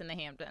not nice in the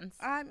Hamptons.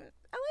 LA,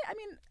 I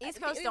mean,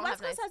 East Coast don't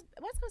West have Coast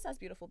West Coast has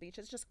beautiful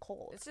beaches. Just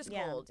cold. it's just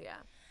Yeah. cold. Yeah.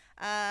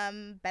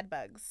 Bed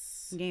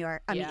bugs. New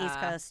York. I mean, East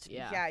Coast.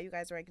 Yeah, you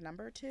guys rank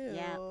number 2.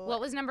 Yeah. What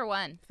was number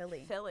 1?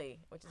 Philly? Philly,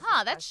 which is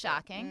Huh, that's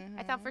disgusting. shocking.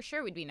 I thought for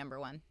sure we'd be number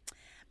 1.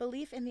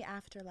 Belief in the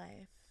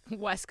afterlife.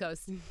 West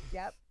Coast.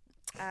 Yep.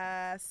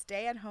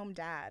 Stay-at-home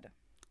dad.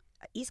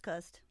 East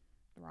Coast.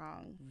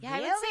 Wrong. Yeah, I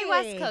would say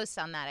West Really? Coast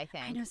on that, I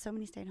think. I know so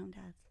many stay-at-home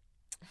dads.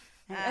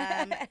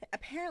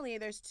 Apparently,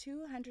 there's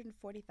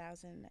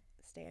 240,000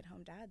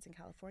 stay-at-home dads in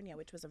California,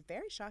 which was a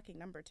very shocking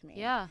number to me.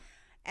 Yeah.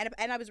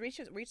 And I was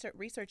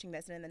researching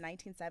this, and in the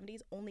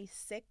 1970s, only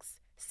six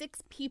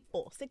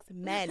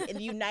men in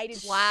the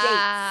United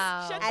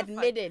Wow. States Shut the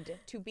fuck- admitted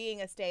to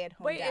being a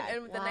stay-at-home Wait, dad.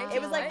 and the Wow. 19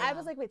 It was like, Wow. I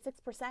was like, wait,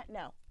 6%?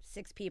 No,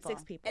 6 people.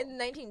 6 people. in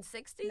the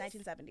 1960s?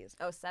 1970s.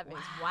 Oh, 70s.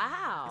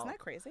 Wow. Isn't that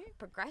crazy?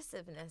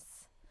 Progressiveness.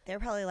 They're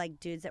probably like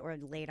dudes that were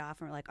laid off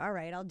and were like, all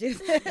right, I'll do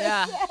this.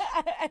 Yeah.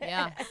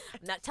 Yeah. I'm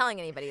not telling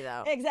anybody,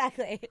 though.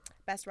 Exactly.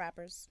 Best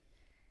rappers.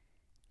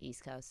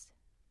 East Coast.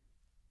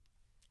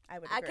 I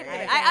would I agree. can. I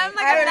would I'm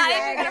agree. like, I I'm not would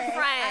even agree. gonna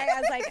front.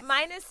 I was like,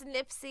 Minus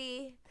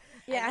Nipsey.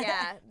 Yeah.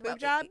 Yeah. Boob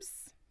jobs.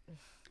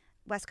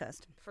 West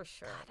Coast. For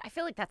sure. I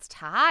feel like that's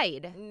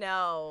tied.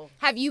 No.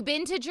 Have you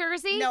been to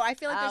Jersey? No, I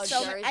feel like Oh, there's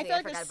so. Jersey. I feel I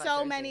like there's forgot so about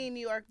Jersey. many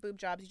New York boob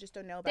jobs you just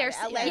don't know about. There's-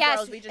 LA yes,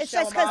 girls, we just it's show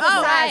just them 'cause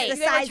off. the size- right. the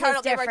They were size is they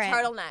were different.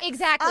 turtlenecks.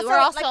 Exactly. Also, We're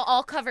also like-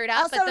 all covered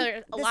up, Also, but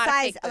there's a the lot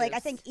size, of fake like I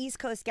boobs. think East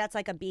Coast gets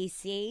like a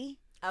BC,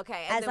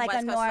 Okay. And as then like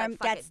West a Coast is norm like,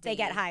 fuck gets it, they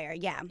get D. higher.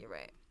 Yeah. You're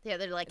right. Yeah,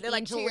 they're like They're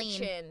like to your Angeline.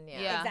 chin.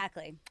 Yeah. Yeah.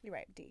 Exactly. You're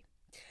right, D.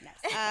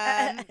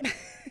 Yes.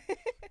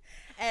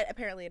 And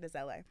apparently it is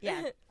LA.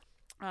 Yeah.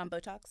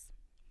 Botox.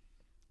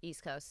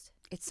 East Coast.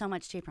 It's so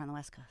much cheaper on the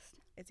West Coast.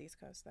 It's East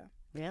Coast though.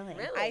 Really?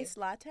 Really? Iced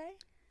latte.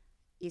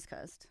 East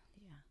Coast.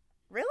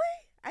 Really?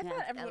 I Yeah.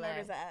 thought everyone LA.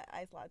 orders an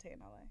iced latte in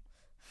LA.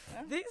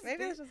 No? These-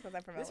 Maybe these- it's just because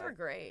I'm from These LA. were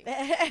great.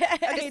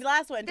 Okay,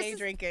 last one, This day is-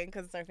 drinking,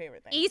 because it's our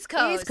favorite thing. East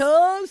Coast. East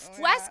Coast.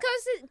 Oh, West yeah.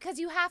 Coast is because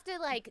you have to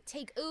like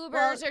take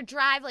Ubers or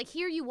drive. Like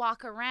here, you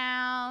walk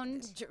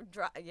around.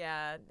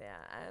 Yeah.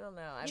 I don't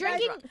know.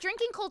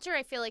 Drinking culture,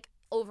 I feel like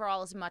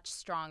overall is much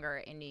stronger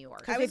in New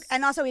York. I was-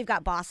 And also we've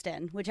got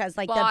Boston, which has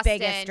like the Boston,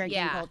 biggest drinking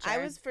yeah. culture. I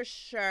was for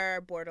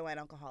sure borderline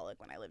alcoholic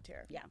when I lived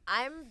here. Yeah.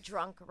 I'm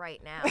drunk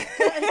right now.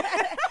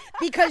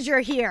 because you're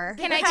here.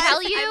 Can I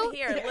tell you? I'm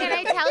here, Can I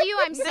literally. tell you?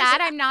 I'm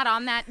sad I'm not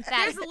on that.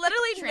 There's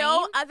literally train.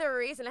 no other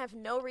reason. I have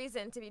no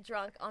reason to be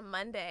drunk on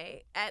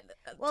Monday at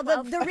Well,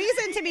 12. the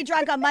reason to be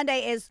drunk on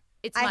Monday is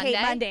It's I Monday.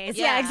 hate Mondays.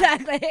 Yeah. Yeah,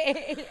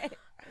 exactly.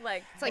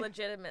 like, like-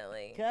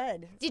 legitimately.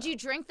 Good. Did you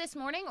drink this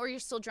morning, or you're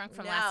still drunk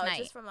from no, last night?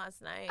 just from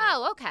last night.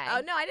 Oh, okay. Oh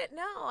no, I didn't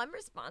know. I'm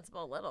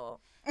responsible a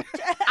little.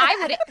 I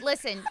would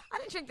listen. I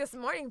didn't drink this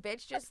morning,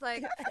 bitch. Just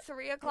like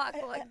 3 o'clock.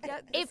 Like, yeah,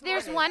 If this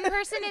there's morning. one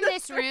person in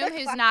this room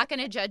who's not going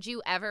to judge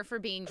you ever for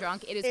being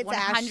drunk, it is It's 100%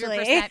 Ashley.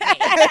 me.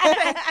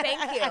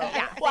 Thank you.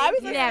 Yeah. Well,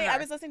 Never. I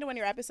was listening to one of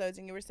your episodes,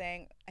 and you were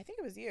saying, I think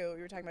it was you.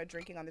 You were talking about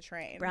drinking on the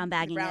train, Brown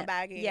bagging brown it.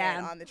 bagging Yeah.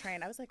 it on the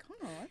train. I was like,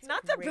 oh, that's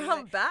Not the great.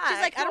 brown bag. She's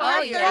like, I don't Oh,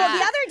 have yeah. 30 Well,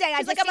 the other day I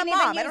She's just like, I'm a didn't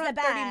mom. even I use don't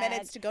the have 30 bag.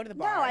 minutes to go to the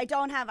bar. No, I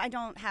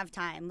don't have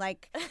time.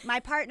 Like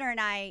my partner and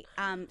I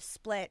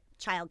split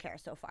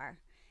childcare so far.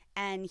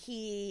 And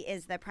he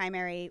is the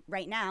primary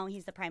right now,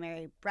 he's the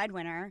primary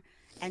breadwinner.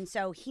 And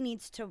so he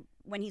needs to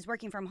when he's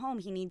working from home,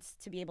 he needs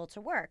to be able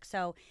to work.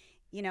 So,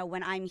 you know,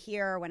 when I'm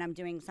here, when I'm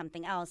doing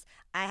something else,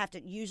 I have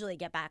to usually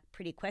get back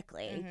pretty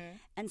quickly. Mhm.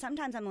 And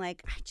sometimes I'm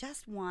like, I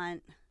just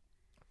want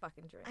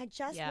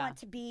Yeah. want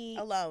to be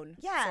Alone,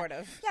 Yeah. sort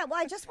of. Yeah, well,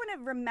 I just want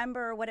to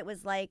remember what it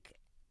was like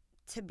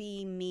to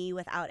be me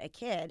without a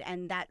kid.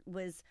 And that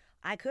was,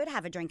 I could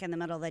have a drink in the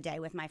middle of the day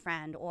with my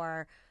friend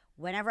or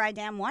whenever I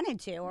damn wanted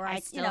to. Or I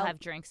still have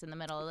drinks in the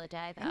middle of the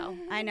day, though.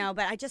 I know,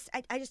 but I just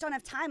don't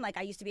have time. Like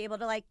I used to be able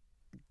to like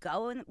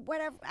go and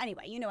whatever.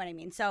 Anyway, you know what I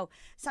mean. So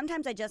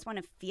sometimes I just want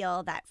to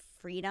feel that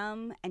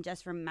freedom and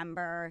just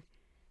remember.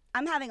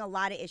 I'm having a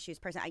lot of issues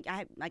personally.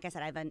 Like I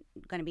said, I'm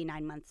going to be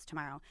 9 months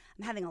tomorrow.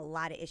 I'm having a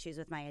lot of issues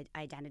with my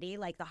identity.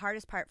 Like the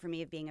hardest part for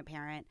me of being a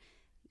parent,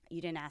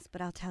 you didn't ask,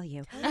 but I'll tell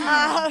you. Please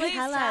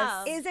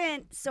tell.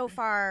 Isn't so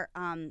far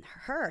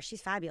her.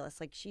 She's fabulous.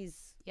 Like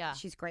she's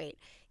great.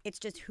 It's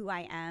just who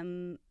I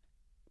am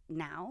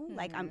now.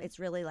 Like it's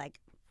really like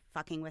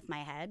fucking with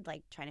my head,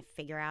 like trying to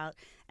figure out,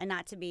 and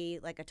not to be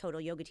like a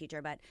total yoga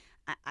teacher, but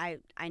I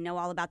know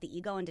all about the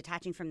ego and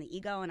detaching from the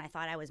ego, and I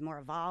thought I was more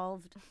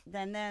evolved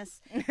than this.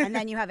 And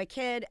then you have a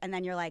kid, and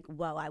then you're like,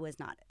 whoa, I was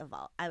not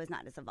evolved. I was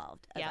not as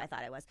evolved as I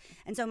thought I was.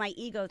 And so my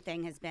ego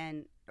thing has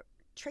been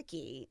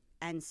tricky,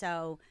 and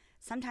so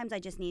sometimes I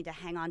just need to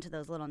hang on to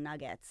those little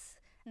nuggets.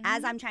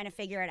 As I'm trying to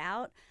figure it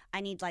out, I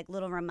need like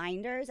little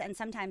reminders, and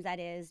sometimes that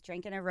is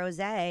drinking a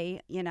rosé,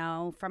 you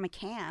know, from a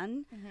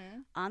can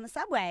on the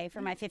subway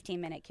for my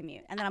 15-minute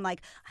commute, and then I'm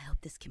like, I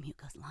hope this commute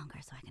goes longer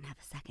so I can have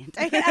a second.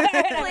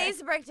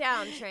 Please break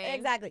down, Train.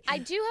 Exactly. I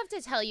do have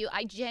to tell you,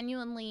 I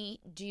genuinely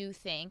do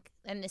think,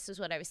 and this is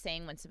what I was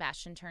saying when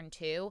Sebastian turned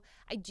 2,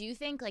 I do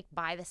think like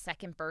by the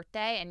second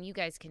birthday, and you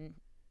guys can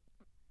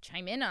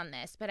chime in on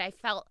this, but I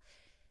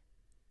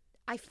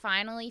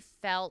finally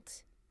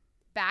felt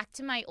back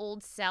to my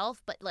old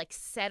self, but like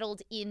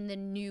settled in the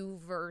new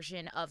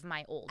version of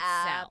my old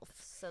self.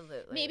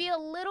 Absolutely. Maybe a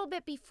little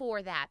bit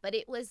before that, but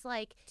it was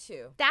like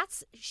 2.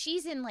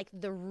 she's in like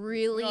the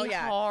really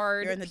yeah.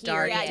 hard You're in the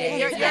period. dark days.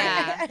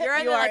 You're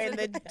You are in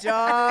the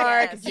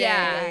dark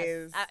Yes.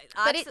 days.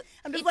 But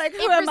I'm just like, who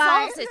it am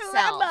I? resolves Who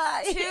itself. am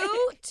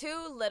I?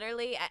 two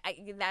literally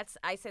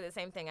I say the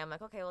same thing. I'm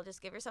like, okay, well,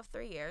 just give yourself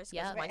 3 years.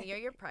 Yep. 1 year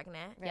you're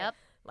pregnant. Yep.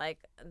 Like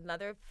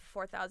another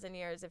 4,000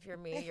 years if you're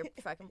me, you're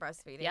fucking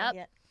breastfeeding.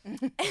 Yep.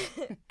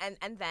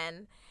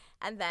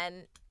 and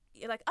then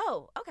you're like,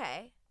 oh,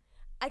 okay,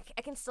 I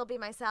can still be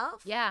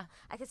myself. Yeah.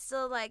 I could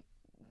still like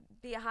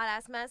be a hot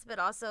ass mess, but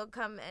also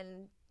come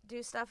and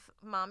do stuff,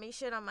 mommy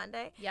shit on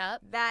Monday.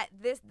 Yep. That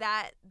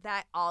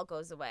all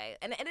goes away,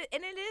 and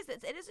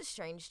it is a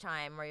strange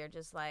time where you're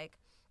just like,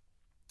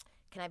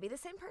 can I be the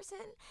same person?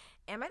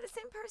 Am I the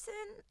same person?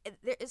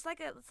 It's like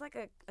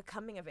a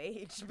coming of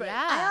age. But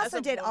Yeah. I as also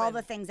a did all woman.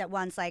 the things at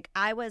once. Like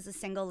I was a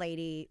single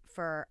lady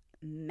for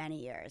many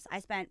years.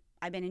 I've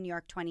been in New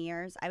York 20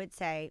 years. I would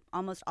say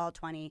almost all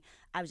 20.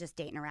 I was just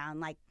dating around,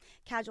 like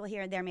casual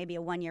here and there, maybe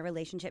a 1 year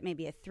relationship,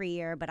 maybe a 3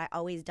 year, but I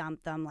always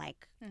dumped them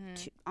like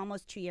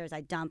almost 2 years. I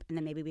dump and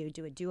then maybe we would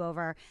do a do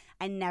over.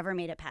 I never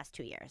made it past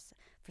 2 years.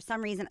 For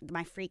some reason,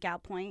 my freak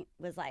out point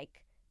was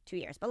like 2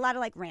 years, but a lot of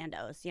like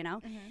randos, you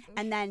know?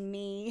 And then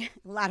a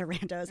lot of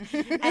randos.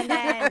 And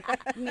then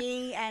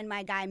me and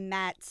my guy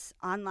met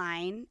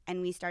online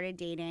and we started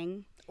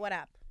dating. What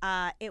up?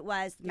 It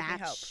was me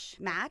hope.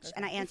 Match,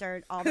 and I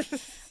answered all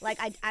the, like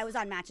I was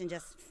on Match and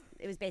just,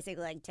 it was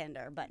basically like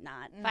Tinder, but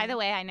not. By the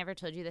way, I never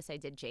told you this. I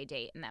did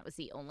JDate, and that was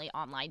the only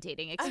online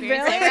dating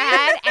experience Really? I ever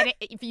had. And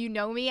if you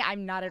know me,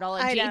 I'm not at all a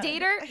I know.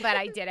 JDater, but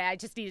I did it. I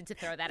just needed to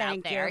throw that out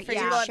Thank you there. for Did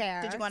Yeah. you go on,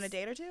 Shares. did you go on a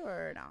date or two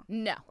or no?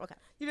 No. Okay.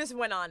 You just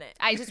went on it.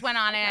 I just went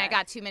on it and I Okay.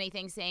 got too many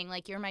things saying,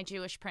 like, you're my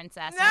Jewish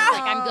princess. And I was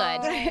like,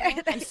 I'm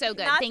good. I'm so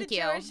good. Not Thank the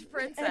you. Jewish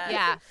princess.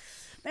 Yeah.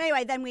 But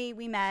anyway, then we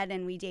met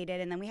and we dated,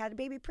 and then we had a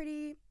baby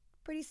pretty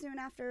soon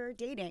after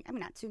dating. I mean,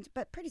 not soon,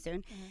 but pretty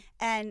soon.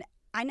 And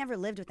I never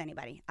lived with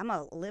anybody. I'm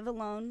a live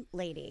alone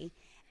lady.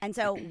 And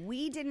so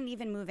we didn't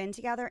even move in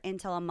together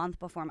until a month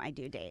before my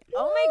due date.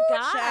 Oh my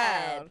God.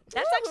 child.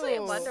 That's actually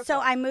Ooh. wonderful. So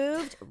I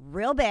moved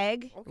real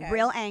big, Okay.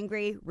 real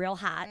angry, real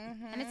hot,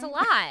 And it's a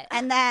lot.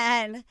 and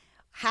then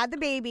had the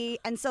baby.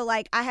 And so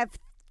like I have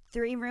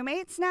 3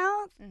 roommates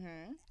now.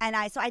 And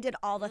I did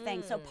all the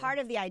things. So part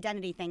of the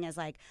identity thing is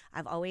like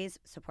I've always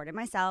supported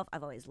myself.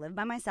 I've always lived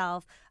by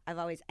myself.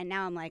 And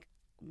now I'm like,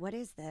 what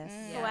is this?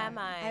 Who am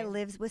I? I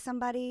live with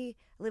somebody.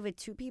 I live with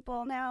 2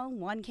 people now.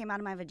 One came out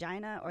of my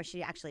vagina, or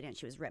she actually didn't.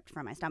 She was ripped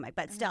from my stomach.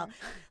 But still,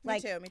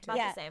 like, Me too. About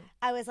yeah, the same.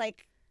 I was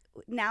like,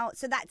 now,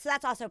 so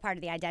that's also part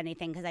of the identity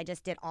thing because I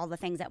just did all the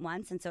things at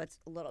once, and so it's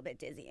a little bit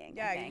dizzying.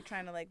 Yeah, I you're think.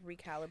 trying to like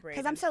recalibrate.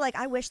 Because I'm so like,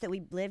 I wish that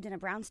we lived in a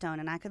brownstone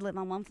and I could live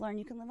on one floor and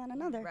you can live on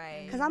another.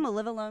 Right. Because I'm a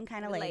live alone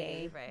kind of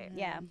lady. Right.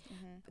 Yeah.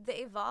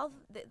 The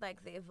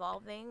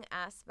evolving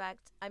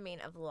aspect, I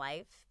mean, of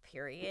life,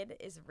 period,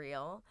 is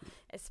real.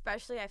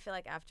 Especially, I feel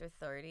like after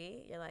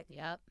 30, you're like,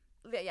 Yep.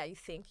 yeah, you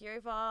think you're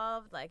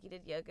evolved, like you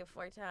did yoga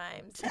 4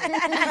 times.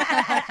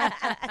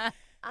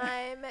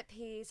 I'm at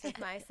peace with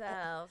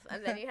myself,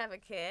 and then you have a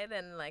kid,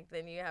 and like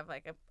then you have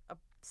like a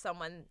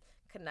someone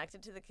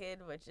connected to the kid,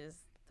 which is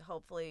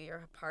hopefully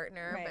your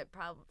partner, Right. but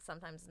probably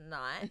sometimes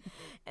not,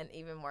 and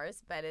even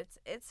worse. But it's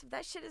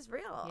that shit is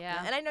real.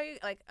 Yeah. And I know you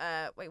like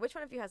wait, which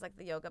one of you has like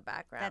the yoga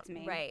background? That's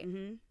me. Right.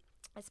 Mm-hmm.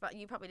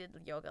 You probably did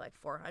yoga like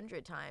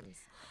 400 times.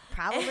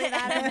 Probably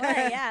that and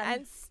more, yeah.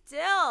 And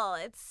still,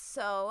 it's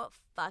so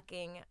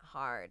fucking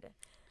hard.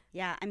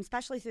 Yeah, I'm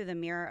especially through the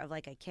mirror of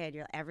like a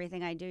kid.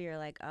 Everything I do, you're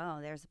like,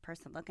 oh, there's a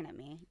person looking at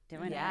me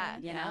doing Yeah.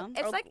 it. You know?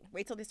 It's like,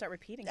 wait till they start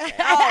repeating it.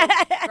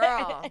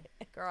 oh,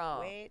 girl.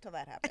 Wait till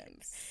that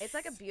happens. It's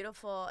like a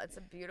beautiful,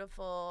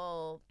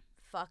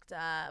 fucked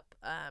up,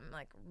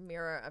 like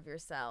mirror of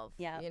yourself.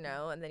 Yeah. You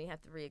know, and then you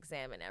have to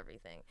re-examine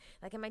everything.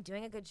 Like, am I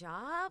doing a good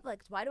job?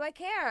 Like, why do I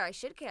care? I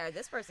should care.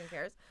 This person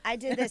cares. I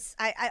did this.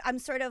 I'm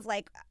sort of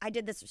like I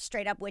did this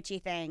straight up witchy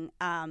thing.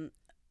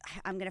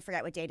 I'm gonna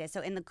forget what date it is.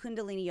 So in the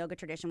Kundalini yoga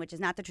tradition, which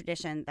is not the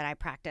tradition that I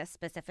practice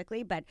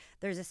specifically, but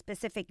there's a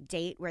specific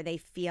date where they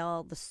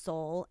feel the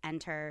soul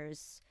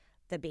enters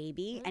the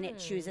baby and it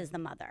chooses the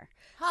mother.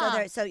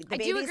 Huh. So the I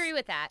baby's, do agree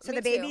with that. So Me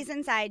the too. baby's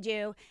inside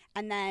you,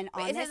 and then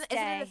on Wait, this is it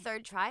day, in the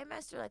 3rd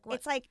trimester? Like, what?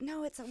 it's like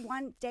no, it's a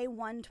day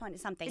 120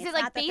 something. Is It's it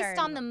like not the based third.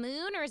 on the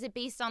moon or is it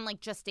based on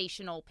like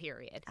gestational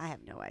period? I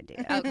have no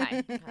idea.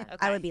 Okay.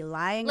 I would be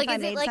lying Like, if I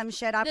is it made like some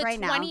shit up the right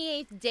now.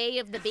 28th day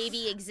of the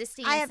baby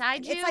existing I have,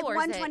 inside you? it's like or is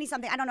 120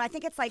 something. I don't know. I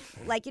think it's like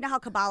you know how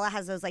Kabbalah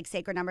has those like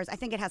sacred numbers. I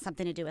think it has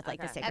something to do with like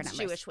the Okay. sacred That's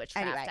numbers. Jewish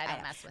witchcraft. Anyway, I don't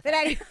know. mess with But it.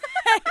 anyway,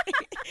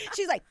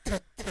 she's like,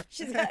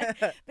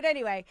 but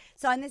anyway.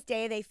 So on this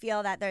day, they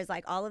feel that there's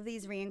like all of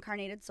these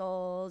reincarnated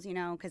souls, you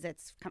know, because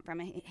it's come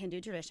from a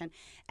Hindu tradition,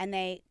 and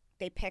they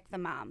pick the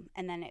mom,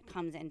 and then it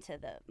comes into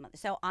the mother.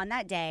 So on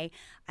that day,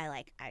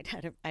 I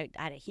had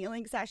a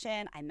healing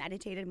session. I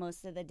meditated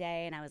most of the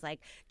day, and I was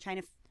like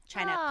trying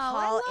trying to Oh, I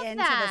call love into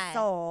that. the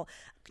soul,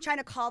 trying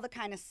to call the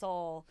kind of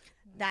soul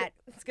that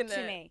It's gonna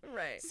to me.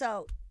 right.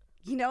 So,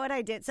 you know what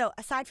I did? So,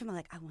 aside from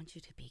like, I want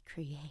you to be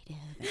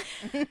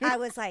creative, I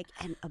was like,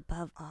 and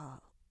above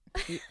all,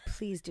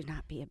 please do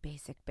not be a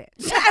basic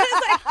bitch.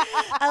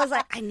 I was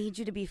like, I need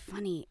you to be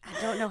funny.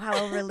 I don't know how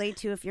I'll relate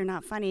to you if you're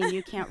not funny and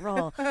you can't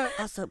roll.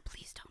 Also,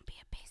 please don't be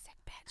a basic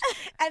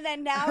bitch. And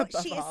then now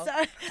Above she's all.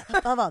 so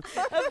above all,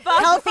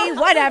 healthy,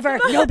 whatever,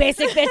 no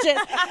basic bitches.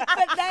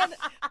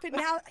 But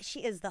now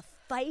she is the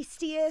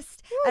feistiest,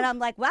 and I'm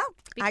like, well,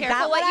 Be I careful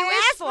got what what you I wish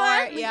asked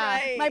for. for. Yeah.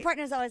 Right. My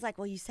partner's always like,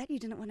 well, you said you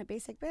didn't want a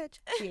basic bitch.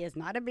 She is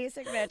not a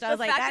basic bitch. I The was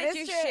like, fact that that is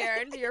you true.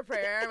 shared your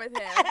prayer with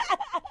him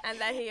and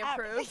that he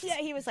approved. Yeah,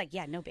 he was like,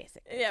 yeah, no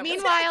basic. Yeah,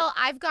 Meanwhile,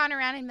 I've gone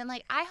around and been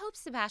like, I hope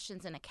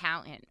Sebastian's an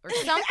accountant or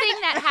something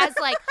that has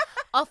like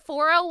a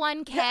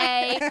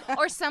 401k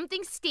or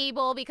something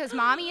stable because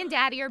mommy and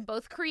daddy are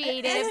both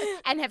creative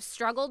and have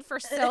struggled for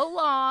so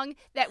long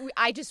that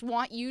I just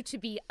want you to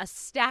be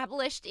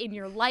established in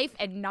your life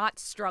and not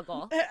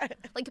struggle.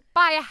 Like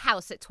buy a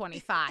house at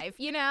 25,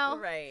 you know?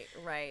 right,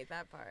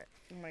 that part.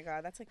 Oh my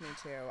God, that's like me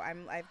too.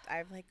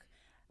 I've like,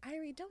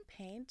 Irie, don't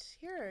paint.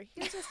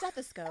 Here's a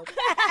stethoscope.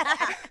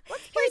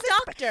 Let's play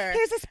doctor.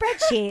 Here's a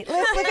spreadsheet.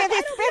 Let's look at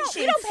this We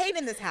spreadsheet. don't paint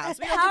in this house.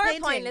 We don't do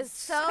PowerPoint painting. is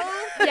so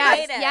Yes,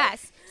 creative.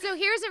 yes. So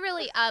here's a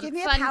really Give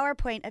me fun a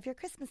PowerPoint of your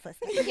Christmas list.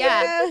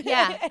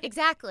 yeah,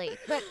 exactly.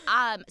 But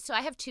so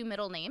I have two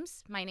middle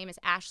names. My name is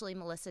Ashley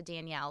Melissa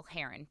Danielle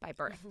Heron by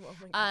birth.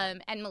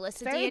 And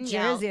Melissa Very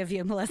Danielle. Jersey of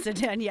you, Melissa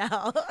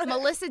Danielle.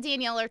 Melissa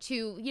Danielle are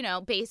two,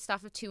 based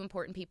off of two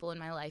important people in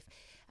my life.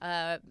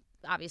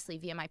 Obviously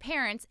via my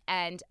parents,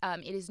 and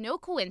it is no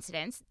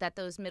coincidence that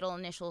those middle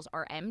initials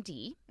are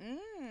MD,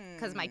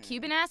 because my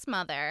Cuban ass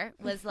mother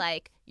was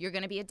like, "You're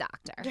gonna be a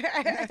doctor.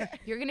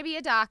 You're gonna be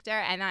a doctor,"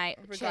 and I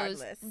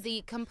Regardless. chose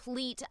the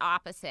complete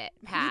opposite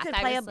You path. could I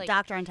play a was like,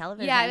 doctor on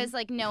television. yeah, I was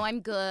like, no, I'm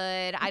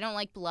good. I don't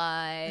like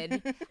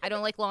blood. I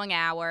don't like long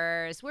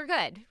hours. We're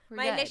good. We're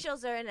My good.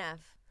 initials are enough.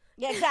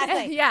 Yeah,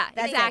 exactly. Yeah,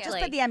 That's it. exactly.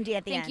 Just put the MD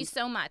at the Thank end. you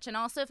so much. And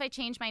also, if I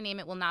change my name,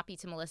 it will not be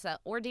to Melissa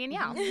or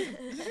Danielle.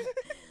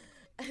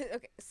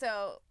 Okay,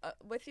 so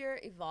with your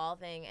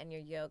evolving and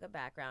your yoga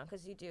background,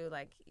 because you do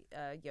like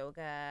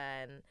yoga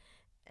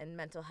and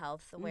mental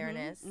health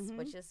awareness,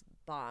 which is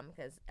bomb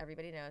because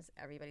everybody knows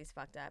everybody's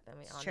fucked up and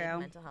we all true. need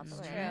mental health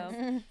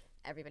awareness.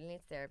 Everybody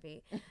needs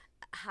therapy.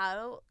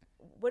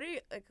 What are you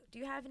like? Do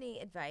you have any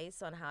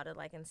advice on how to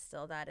like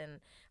instill that in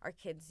our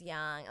kids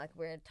young? Like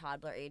we're in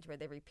toddler age where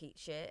they repeat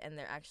shit and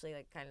they're actually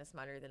like kind of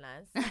smarter than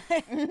us.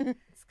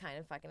 It's kind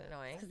of fucking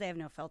annoying. Because they have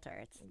no filter.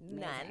 It's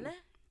amazing. None.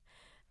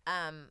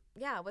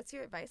 Yeah. What's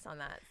your advice on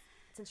that?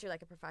 Since you're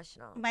like a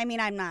professional. I mean,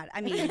 I'm not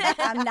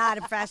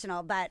a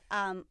professional, but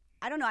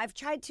I don't know. I've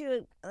tried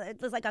to.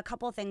 There's like a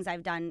couple of things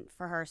I've done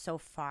for her so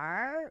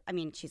far. I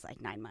mean, she's like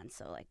 9 months,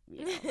 so like,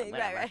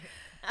 whatever. right.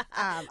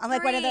 I'm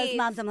like one of those Breathe.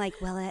 moms. I'm like,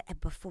 well,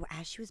 before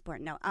as she was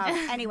born. No.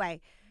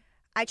 Anyway,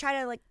 I try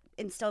to like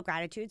instill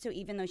gratitude. So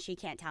even though she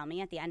can't tell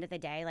me, at the end of the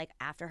day, like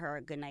after her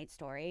good night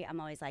story,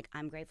 I'm always like,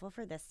 I'm grateful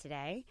for this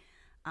today.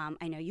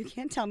 I know you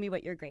can't tell me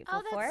what you're grateful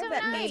Oh, for, that's so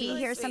but nice. maybe Really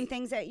here's some sweet.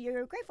 things that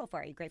you're grateful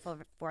for. Are you grateful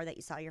for that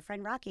you saw your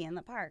friend Rocky in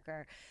the park,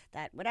 or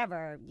that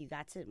whatever you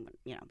got to,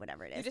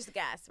 whatever it is. You just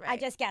guess, right? I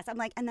just guess. I'm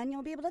like, and then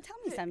you'll be able to tell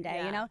me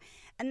someday, Yeah.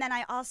 And then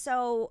I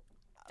also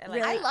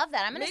like I really, love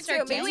that. I'm going Me to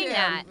start too, me doing too.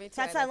 that. Me too,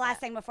 that's I the like last that.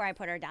 thing before I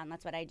put her down.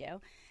 That's what I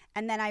do.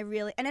 And then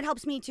and it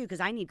helps me too, because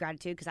I need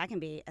gratitude, because I can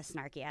be a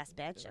snarky ass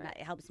bitch, and it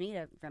helps me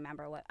to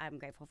remember what I'm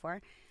grateful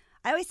for.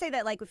 I always say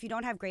that, like, if you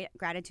don't have great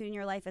gratitude in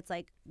your life, it's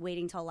like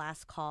waiting till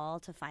last call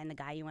to find the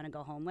guy you want to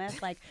go home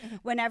with. Like,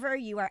 whenever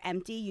you are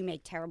empty, you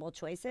make terrible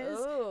choices.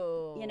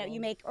 Ooh.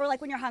 You make, or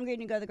like when you're hungry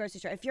and you go to the grocery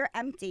store, if you're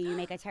empty, you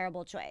make a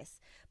terrible choice.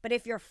 But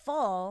if you're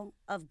full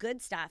of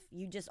good stuff,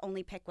 you just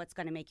only pick what's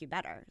going to make you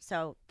better.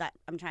 So that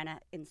I'm trying to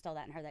instill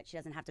that in her, that she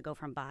doesn't have to go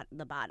from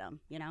the bottom,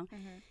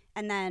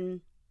 And then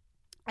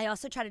I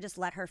also try to just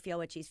let her feel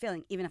what she's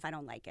feeling, even if I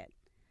don't like it.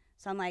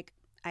 So I'm like,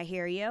 I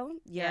hear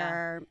you.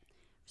 You're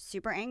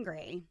super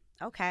angry.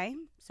 Okay.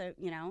 So,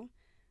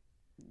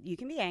 you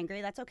can be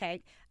angry. That's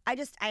okay. I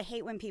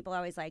hate when people are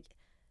always like,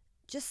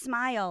 just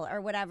smile or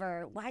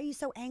whatever. Why are you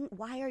so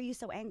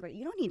angry?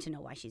 You don't need to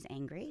know why she's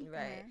angry.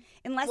 Right.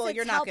 Unless Well, it's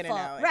you're not helpful.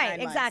 gonna know in Right, 9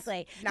 months.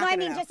 exactly. Not No, I gonna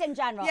mean know. just in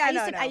general.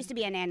 Yeah, I used to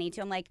be a nanny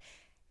too. I'm like,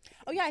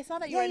 Oh yeah, I saw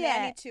that you were a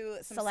nanny to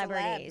some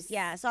celebrities. celebs.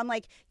 Yeah. So I'm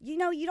like, you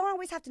don't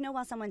always have to know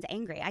while someone's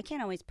angry. I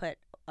can't always put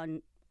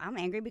I'm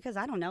angry because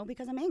I don't know,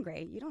 because I'm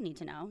angry. You don't need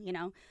to know,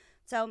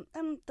 So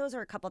those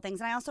are a couple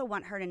things. And I also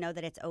want her to know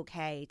that it's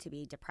okay to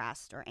be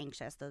depressed or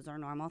anxious. Those are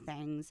normal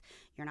things.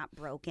 You're not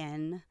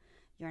broken.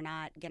 You're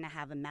not going to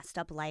have a messed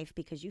up life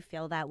because you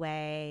feel that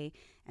way,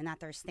 and that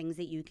there's things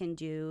that you can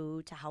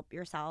do to help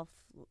yourself,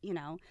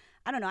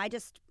 I don't know. I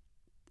just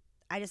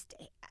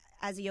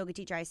as a yoga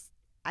teacher,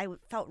 I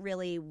felt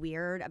really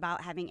weird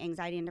about having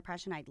anxiety and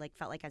depression. I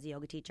felt like as a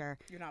yoga teacher,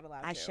 You're not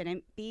allowed I to.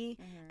 shouldn't be.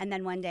 Mhm. And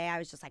then one day I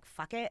was just like,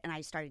 fuck it. And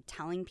I started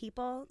telling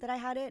people that I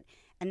had it.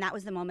 And that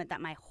was the moment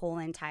that my whole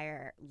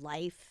entire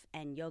life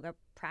and yoga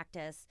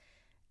practice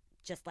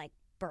just like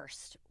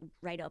burst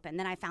right open.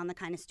 Then I found the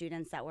kind of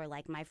students that were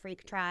like my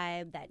freak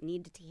tribe that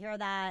needed to hear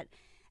that.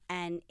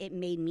 And it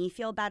made me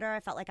feel better. I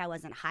felt like I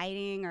wasn't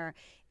hiding, or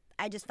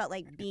I just felt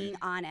like being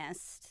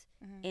honest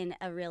in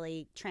a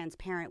really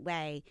transparent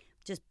way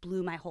just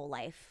blew my whole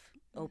life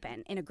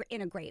open in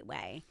a great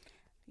way.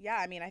 Yeah,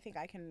 I mean, I think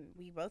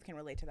we both can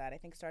relate to that. I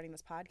think starting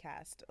this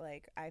podcast,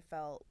 like, I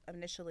felt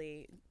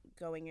initially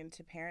going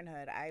into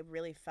parenthood, I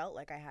really felt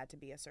like I had to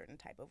be a certain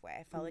type of way.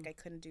 I felt like I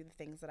couldn't do the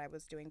things that I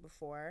was doing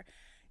before.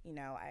 You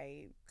know,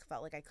 I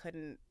felt like I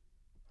couldn't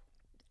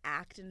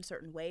act in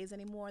certain ways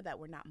anymore that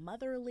were not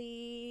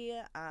motherly.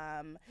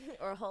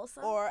 Or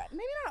wholesome. Or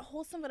maybe not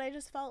wholesome, but I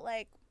just felt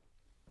like,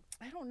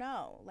 I don't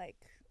know, like,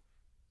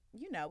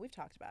 you know, we've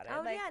talked about it.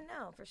 Oh, like, yeah,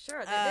 no, for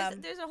sure.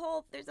 There's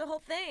a whole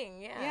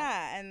thing, yeah.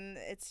 Yeah, and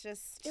it's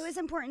just... It was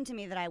important to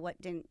me that I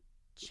didn't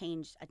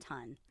change a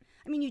ton.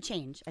 I mean, you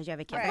change as you have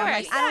a kid. Right. But I'm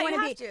Right. like, I don't Yeah, want you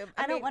to have be.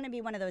 to. I I don't mean- want to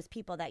be one of those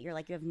people that you're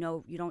like you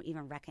don't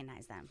even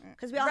recognize them,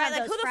 because we all Right, have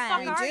like, those who the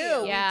fuck friends. are We do,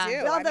 you? Yeah. we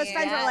do. We all have I those mean,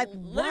 friends who are yeah, like,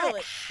 literally.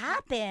 what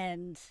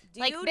happened? Do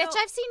Like, you bitch,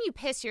 know- I've seen you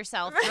piss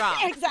yourself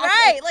drunk. Exactly.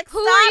 Right, like,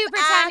 Who stop are you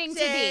pretending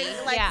to acting.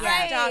 be? Like, Yeah.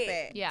 stop Right.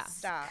 it. Yeah.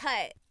 Stop.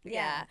 Cut.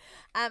 Yeah.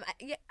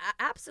 Yeah,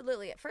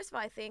 absolutely. First of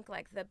all, I think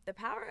like the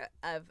power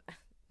of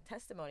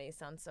testimony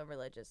sounds so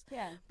religious.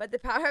 Yeah. But the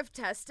power of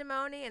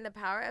testimony and the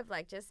power of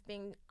like just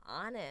being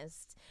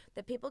honest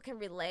that people can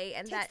relate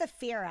and Takes that the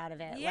fear out of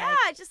it. yeah,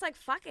 Like, just like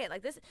fuck it.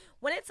 Like this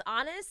when it's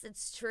honest,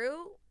 it's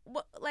true.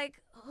 What,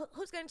 like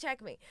who's going to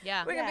check me?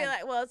 Yeah. We're going to be Yeah.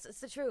 like, well, it's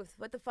the truth.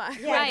 What the fuck?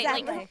 Yeah, Right, like-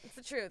 exactly. It's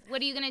the truth.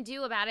 What are you going to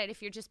do about it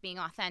if you're just being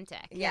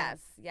authentic? Yes,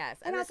 yes.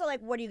 and also,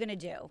 like, what are you gonna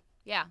do?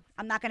 Yeah.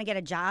 I'm not gonna get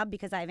a job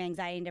because I have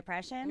anxiety and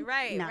depression.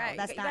 Right, No, right.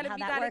 that's You not gotta- how you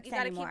that gotta- works You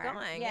gotta anymore. keep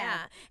going, yeah.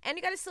 And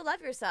you gotta still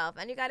love yourself,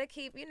 and you gotta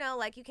keep, you know,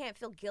 like you can't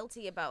feel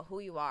guilty about who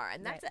you are,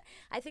 and that's,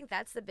 I think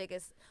that's the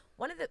biggest,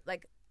 one of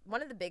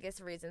the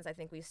biggest reasons I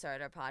think we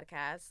started our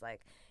podcast,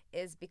 like,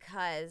 is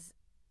because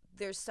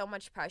there's so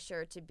much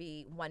pressure to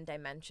be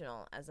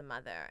one-dimensional as a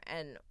mother,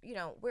 and you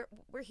know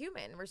we're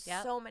human. We're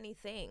Yep. so many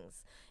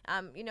things.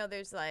 You know,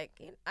 there's like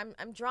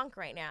I'm drunk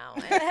right now.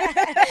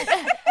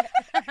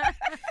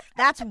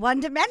 That's one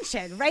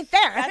dimension right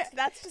there.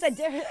 That's just a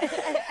different.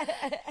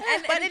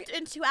 but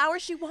in 2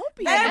 hours she won't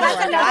be. That's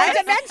anymore, another guys.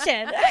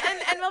 dimension.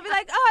 and we'll be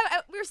like, oh,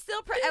 we're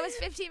still. I was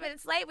 15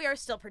 minutes late. We were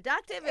still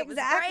productive. It was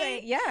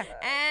great. Yeah.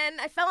 And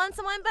I fell on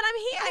someone, but I'm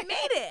here. I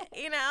made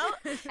it. You know.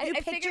 You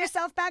picked figured-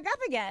 yourself back up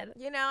again.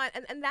 You know,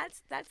 and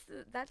that's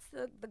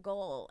the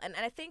goal. And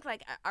I think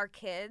like our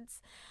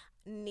kids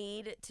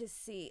need to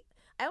see.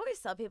 I always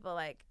tell people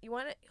like,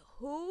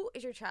 who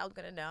is your child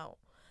gonna know?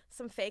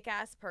 Some fake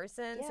ass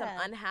person, some Yeah.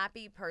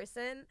 unhappy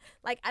person.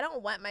 Like, I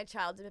don't want my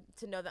child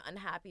to know the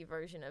unhappy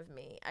version of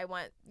me. I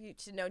want you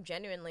to know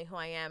genuinely who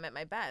I am at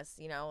my best.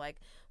 You know, like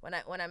when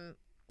I'm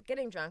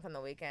getting drunk on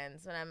the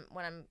weekends, when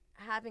I'm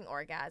having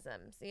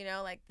orgasms. You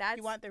know, like that's.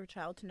 You want their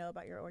child to know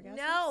about your orgasms?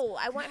 No,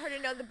 I want her to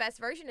know the best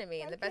version of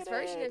me, and the best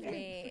version of kidding.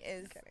 me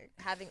is kidding.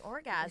 having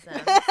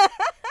orgasms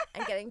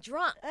and getting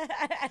drunk.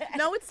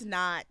 No, it's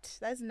not.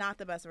 That's not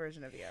the best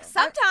version of you.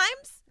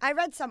 Sometimes. I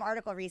read some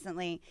article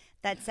recently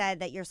that said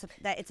that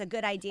that it's a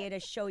good idea to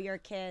show your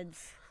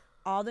kids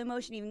all the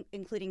emotion, even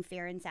including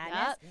fear and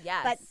sadness.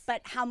 Yes.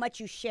 But how much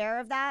you share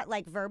of that,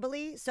 like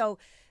verbally. So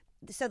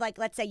like,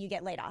 let's say you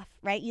get laid off,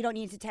 right? You don't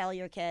need to tell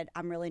your kid,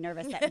 I'm really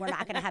nervous that we're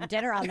not going to have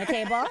dinner on the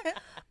table.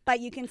 But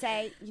you can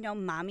say, you know,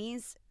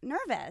 mommy's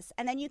nervous.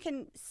 And then you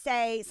can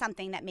say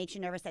something that makes you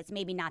nervous that's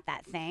maybe not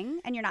that thing.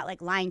 And you're not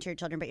like lying to your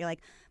children, but you're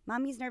like,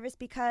 mommy's nervous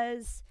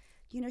because,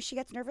 you know, she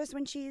gets nervous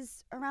when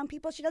she's around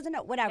people she doesn't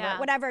know.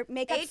 Whatever.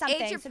 Make up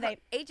something so they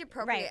age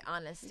appropriate Right.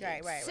 honesty.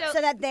 Right.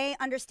 so that they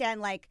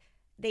understand, like,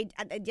 they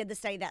did the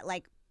study that,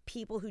 like,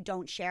 people who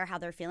don't share how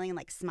they're feeling and,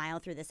 like, smile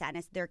through the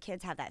sadness, their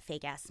kids have that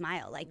fake ass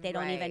smile. Like, they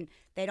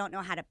don't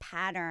know how to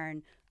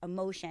pattern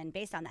emotion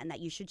based on that, and that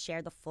you should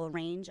share the full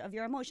range of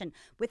your emotion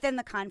within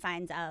the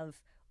confines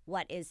of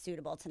what is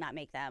suitable to not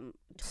make them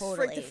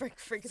totally freak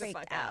the freaked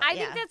fuck out. I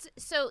think that's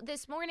so.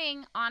 This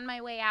morning on my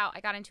way out,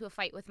 I got into a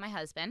fight with my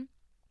husband,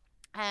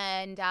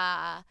 and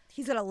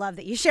He's gonna love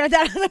that you shared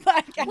that on the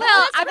podcast.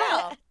 well,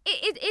 real.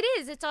 it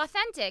is. It's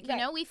authentic. You Right.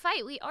 know, we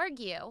fight, we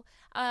argue,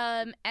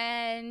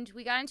 and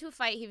we got into a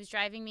fight. He was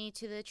driving me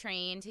to the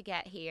train to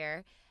get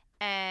here,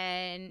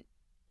 and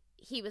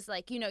he was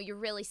like, you know, you're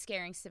really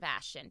scaring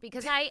Sebastian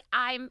because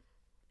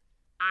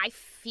I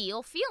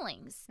feel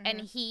feelings,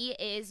 and he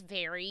is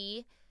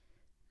very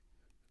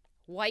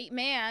white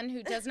man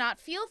who does not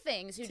feel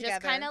things, who just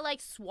Together. kind of like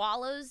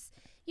swallows.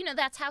 You know,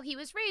 that's how he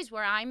was raised.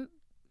 Where I'm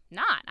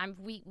not.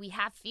 We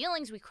have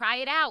feelings. We cry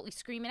it out. We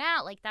scream it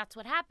out. Like, that's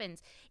what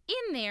happens.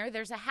 In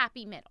there's a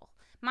happy middle.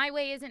 My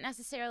way isn't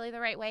necessarily the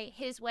right way.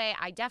 His way,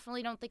 I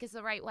definitely don't think is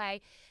the right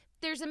way.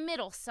 There's a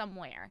middle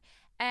somewhere.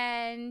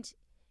 And,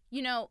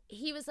 you know,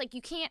 he was like,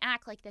 you can't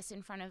act like this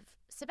in front of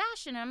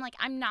Sebastian. And I'm like,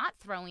 I'm not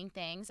throwing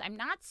things. I'm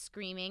not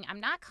screaming. I'm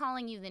not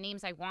calling you the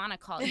names I want to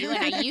call you.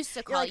 And I used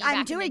to call You're like, you I'm back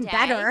in the doing day.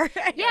 better.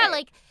 Yeah,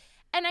 like,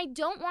 and I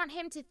don't want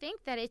him to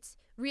think that it's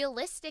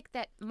realistic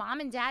that mom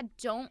and dad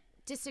don't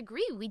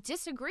disagree. We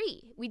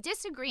disagree.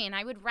 And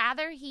I would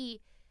rather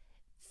he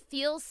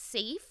feels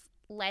safe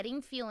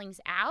letting feelings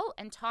out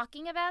and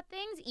talking about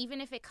things,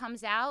 even if it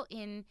comes out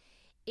in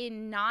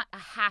not a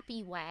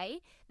happy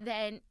way,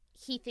 then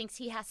he thinks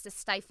he has to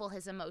stifle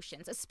his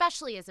emotions,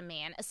 especially as a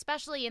man,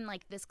 especially in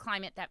like this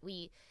climate that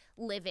we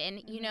live in.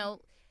 Mm-hmm. You know,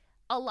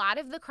 a lot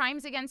of the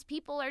crimes against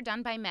people are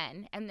done by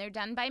men, and they're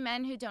done by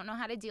men who don't know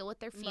how to deal with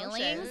their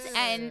feelings.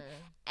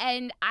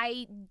 And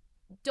I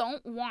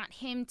don't want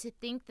him to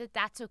think that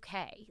that's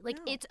okay. Like,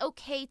 it's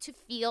okay to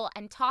feel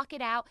and talk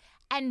it out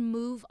and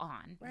move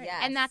on. Right.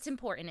 Yes. And that's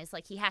important, is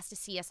like he has to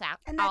see us out.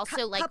 And that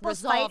also like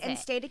couples resolve fight and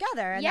it. stay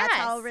together, and that's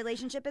how a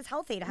relationship is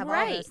healthy, to have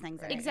all those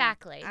things. Right.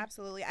 Exactly.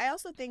 Absolutely. I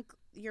also think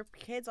your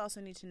kids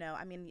also need to know.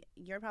 I mean,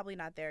 you're probably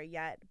not there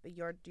yet, but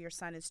your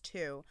son is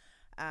 2.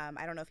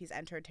 I don't know if he's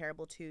entered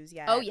terrible 2s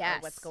yet. Oh, or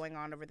yes. what's going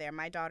on over there.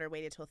 My daughter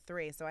waited till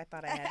 3, so I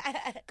thought I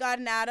had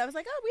gotten out. I was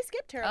like, oh, we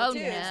skipped terrible 2s.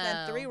 No.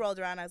 Then 3 rolled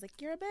around. I was like,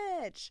 you're a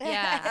bitch.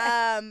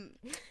 Yeah.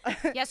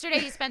 Yesterday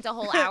he spent a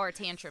whole hour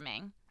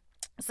tantruming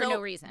for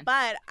no reason.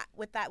 But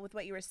with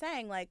what you were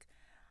saying, like,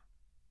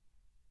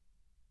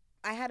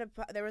 we had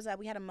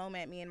a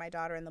moment, me and my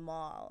daughter in the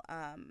mall,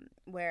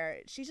 where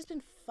she's just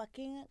been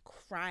fucking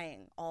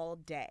crying all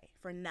day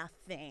for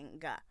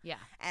nothing. Yeah.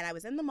 And I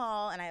was in the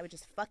mall and I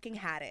just fucking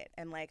had it.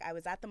 And like I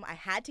was at I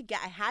had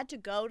to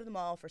go to the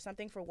mall for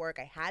something for work.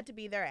 I had to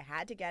be there. I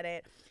had to get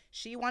it.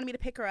 She wanted me to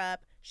pick her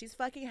up. She's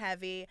fucking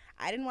heavy.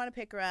 I didn't want to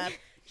pick her up.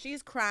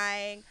 She's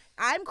crying.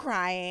 I'm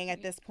crying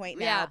at this point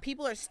now. Yeah.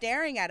 People are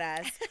staring at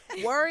us,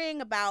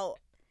 worrying about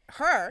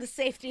her. The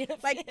safety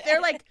of Like,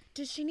 they're like,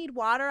 does she need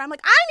water? I'm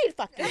like, I need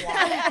fucking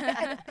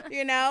water.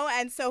 You know?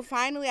 And so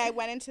finally I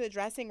went into the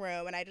dressing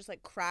room and I just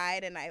like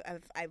cried, and I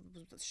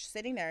was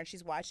sitting there and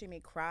she's watching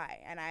me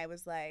cry, and I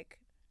was like,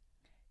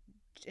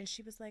 and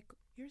she was like,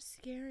 you're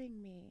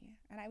scaring me.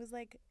 And I was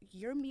like,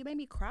 you made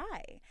me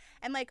cry.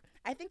 And like,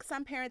 I think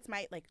some parents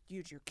might like,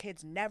 your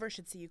kids never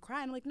should see you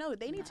cry. And I'm like, no,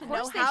 they need to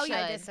know how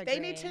they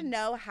need to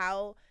know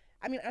how.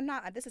 I mean, I'm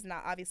not going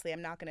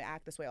to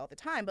act this way all the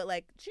time, but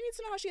like, she needs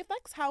to know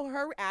how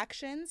her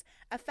actions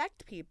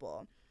affect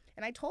people.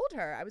 And I told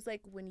her, I was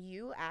like, when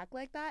you act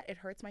like that, it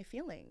hurts my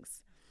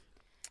feelings.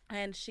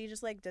 And she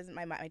just like doesn't,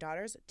 my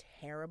daughter's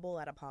terrible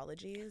at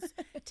apologies.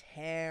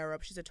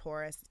 Terrible. She's a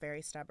Taurus,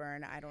 very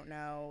stubborn. I don't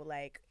know,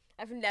 like,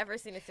 I've never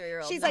seen a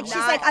 3-year-old. She's like,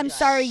 I'm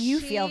sorry you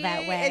feel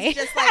that way. It's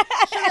just like,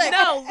 she's like,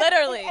 no,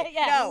 literally.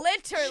 Yeah. no,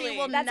 literally. She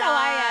will That's not how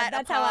I am.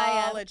 That's how I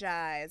am.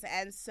 apologize.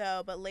 And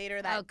so, but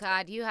later that. Oh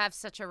God, you have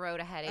such a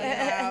road ahead of you.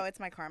 I know, it's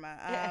my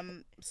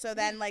karma. So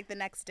then, like the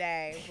next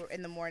day,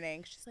 in the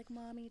morning, she's like,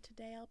 "Mommy,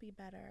 today I'll be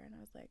better," and I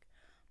was like,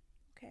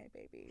 "Okay,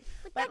 baby."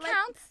 That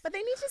counts. But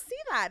they need to see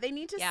that. They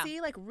need to see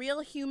like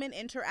real human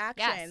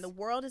interaction. Yes. The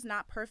world is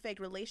not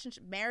perfect.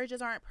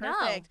 Marriages aren't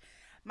perfect. No.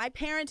 My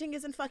parenting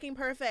isn't fucking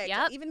perfect.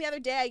 Yep. Even the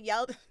other day, I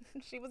yelled.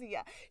 She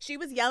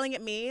was yelling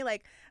at me,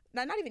 like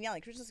not even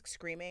yelling. She was just like,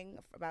 screaming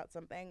about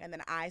something, and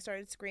then I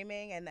started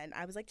screaming, and then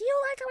I was like, "Do you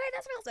like the way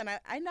this smells?" And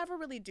I never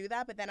really do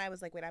that, but then I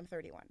was like, "Wait, I'm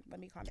 31. Let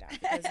me calm down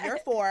because you're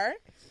 4,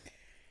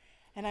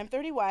 and I'm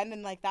 31,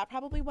 and like that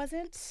probably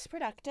wasn't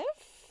productive."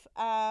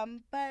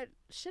 But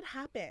shit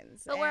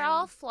happens. But we're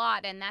all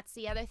flawed, and that's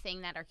the other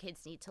thing that our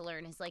kids need to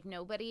learn is like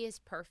nobody is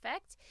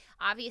perfect.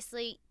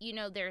 Obviously, you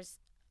know, there's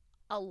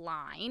a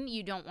line.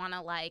 You don't want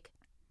to like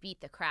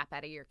beat the crap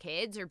out of your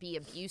kids or be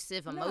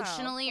abusive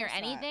emotionally or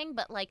anything,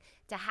 but like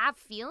to have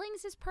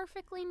feelings is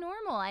perfectly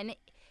normal, and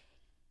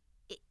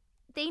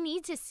they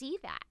need to see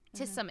that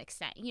to some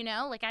extent, you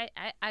know? Like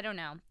I don't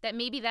know. That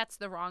maybe that's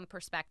the wrong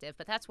perspective,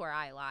 but that's where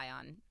I lie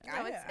on.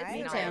 No, it's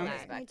Me the too. right Me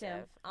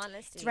perspective.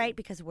 Honesty. It's right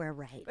because we're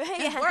right.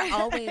 We're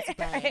always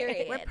right.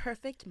 Period. We're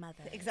perfect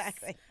mothers.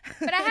 Exactly.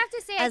 But I have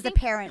to say, As I a think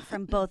parent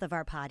from both of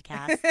our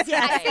podcasts.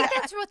 I think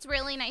that's what's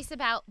really nice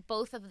about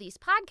both of these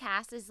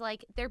podcasts is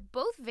like they're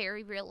both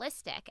very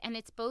realistic, and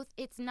it's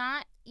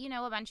not, you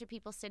know, a bunch of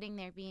people sitting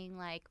there being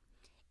like,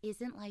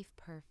 isn't life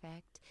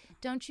perfect?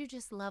 Don't you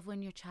just love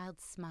when your child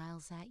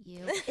smiles at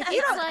you?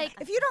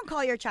 If you don't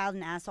call your child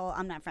an asshole,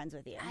 I'm not friends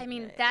with you. I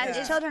mean, that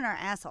is Children are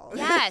assholes.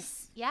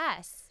 yes.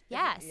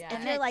 Yeah.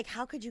 And they're like,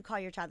 how could you call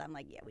your child? I'm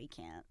like, yeah, we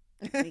can't.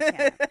 We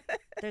can't.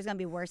 There's gonna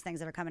be worse things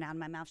that are coming out of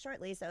my mouth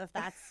shortly. So if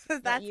that's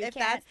what you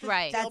can't,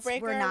 right, deal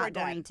breaker, we're not we're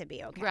done. going to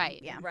be okay.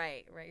 Right. Yeah.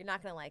 Right. You're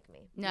not gonna like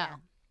me. no. Yeah.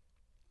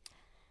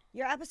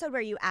 Your episode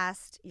where you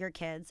asked your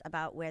kids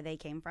about where they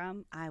came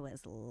from, I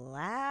was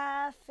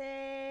laughing.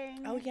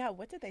 Oh yeah,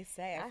 what did they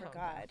say? I I don't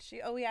forgot.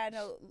 Oh yeah,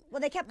 no. Well,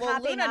 they kept Well,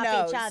 copying Luna off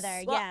knows. each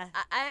other. Well, Yeah.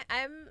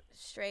 I'm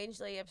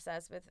strangely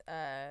obsessed with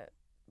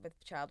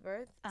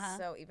childbirth. Uh-huh.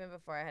 So even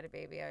before I had a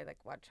baby, I like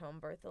watch home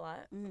birth a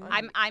lot.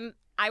 Mhm.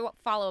 I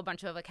follow a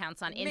bunch of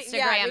accounts on Me- Instagram,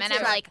 yeah, me and too.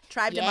 I'm like,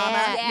 Tribe to yeah,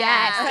 mama. yes,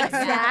 Yeah.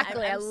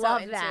 exactly. I I'm so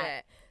love into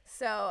that. it.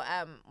 So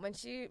when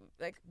she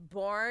like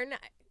born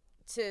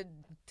to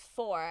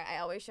 4, I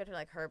always showed her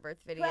like her birth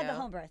video. Who had the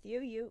home birth?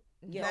 You.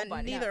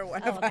 Nobody. Neither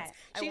one Oh, of okay. us.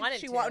 I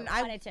wanted to.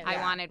 wanted to. I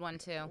wanted one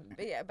too.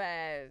 But yeah,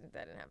 but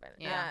that didn't happen.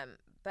 Yeah.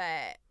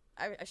 But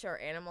I show her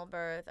animal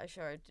birth. I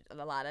show her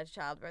a lot of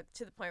childbirth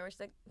to the point where she's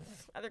like,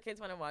 other kids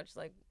want to watch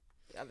like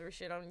other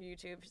shit on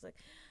YouTube. She's like,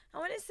 I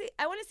want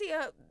to see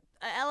a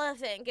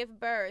elephant give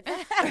birth.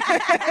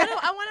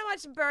 I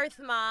want to watch birth,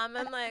 Mom.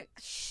 I'm like,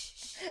 shh.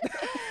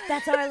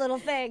 That's our little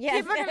thing. Yeah.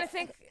 People are gonna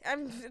think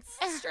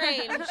it's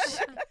strange.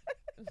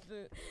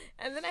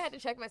 And then I had to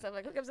check myself,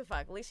 like, who gives a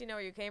fuck? At least you know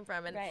where you came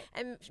from, and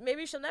and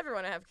maybe she'll never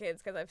want to have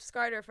kids because I've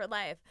scarred her for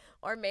life,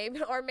 or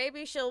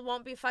maybe she'll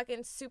won't be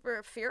fucking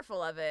super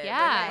fearful of it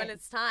when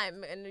it's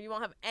time, and you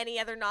won't have any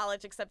other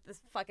knowledge except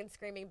this fucking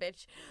screaming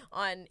bitch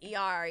on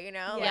ER, you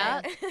know?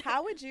 Yeah. Like,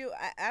 How would you?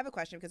 I have a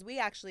question because we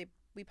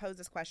posed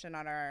this question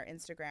on our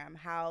Instagram.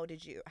 How do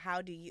you?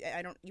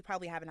 You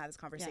probably haven't had this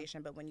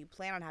conversation, but when you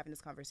plan on having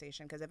this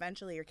conversation, because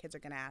eventually your kids are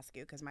going to ask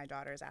you, because my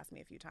daughter has asked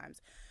me a few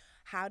times,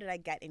 how did I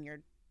get in your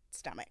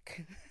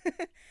stomach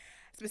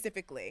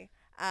specifically?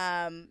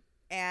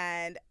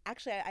 And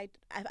actually, I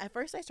at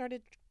first I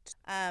started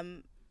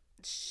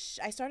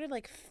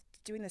like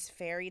doing this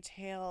fairy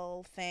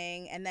tale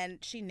thing, and then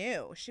she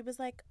knew. She was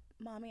like,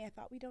 "Mommy, I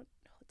thought we don't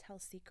tell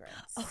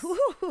secrets."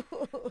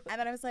 And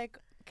then I was like,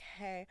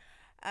 "Okay."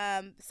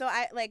 So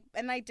I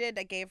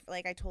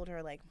told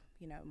her, like,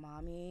 you know,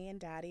 Mommy and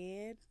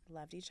Daddy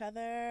loved each other,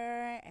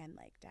 and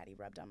like Daddy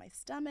rubbed on my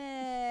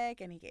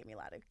stomach and he gave me a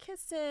lot of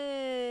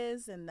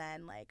kisses, and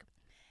then like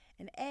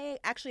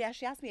actually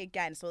she asked me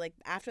again. So like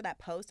after that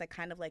post I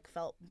kind of like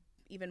felt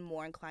even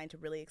more inclined to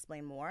really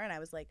explain more, and I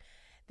was like,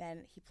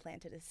 then he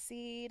planted a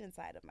seed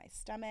inside of my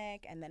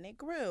stomach and then it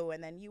grew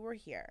and then you were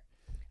here.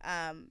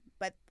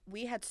 But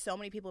we had so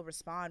many people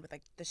respond with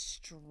like the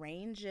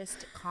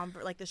strangest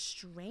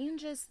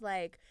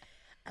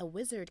a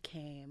wizard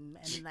came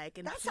and like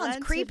that sounds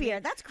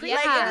creepier. That's creepy.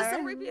 Like Yeah. it was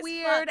some Creepy as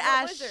weird fuck.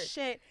 ass What wizard?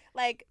 shit.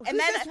 Like, Who's and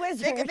then this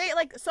wizard? they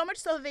like so much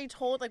so they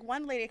told like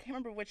one lady, I can't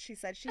remember what she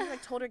said. She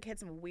like told her kid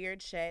some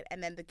weird shit,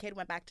 and then the kid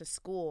went back to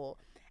school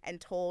and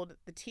told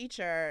the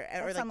teacher,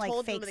 or That's like some, like,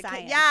 told fake the science.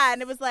 kid. Yeah,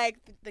 and it was like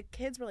the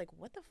kids were like,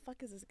 "What the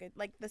fuck is this kid?"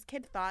 Like this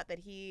kid thought that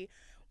he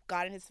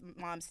got in his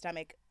mom's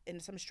stomach in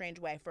some strange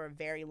way for a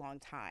very long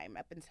time,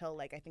 up until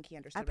like I think he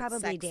understood. I probably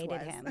what sex dated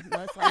was. him,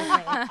 most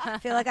likely. I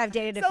feel like I've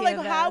dated a So few like,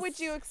 of how those. would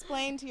you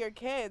explain to your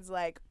kids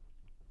like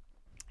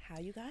how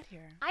you got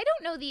here? I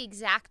don't know the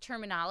exact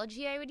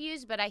terminology I would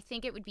use, but I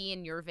think it would be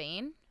in your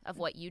vein of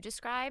what you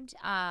described.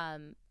 I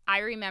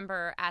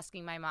remember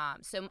asking my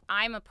mom. So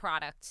I'm a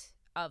product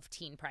of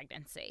teen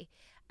pregnancy.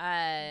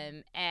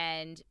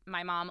 And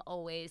my mom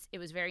it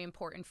was very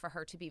important for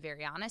her to be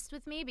very honest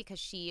with me, because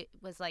she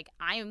was like,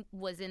 I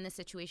was in the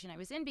situation I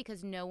was in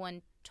because no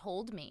one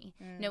told me.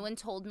 No one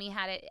told me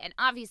how to, and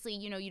obviously,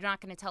 you know, you're not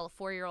going to tell a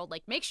 4-year-old,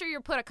 like, make sure you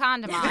put a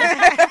condom on.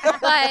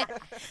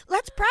 But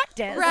let's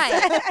practice.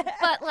 right.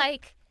 But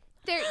like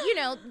there, you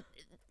know,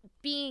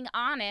 being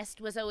honest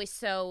was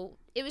always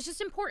it was just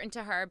important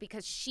to her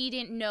because she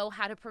didn't know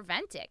how to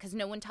prevent it because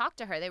no one talked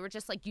to her. They were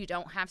just like, you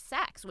don't have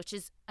sex, which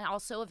is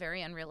also a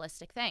very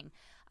unrealistic thing.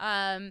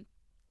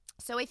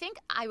 So I think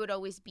I would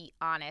always be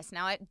honest.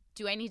 Now,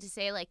 do I need to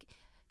say, like,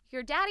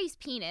 your daddy's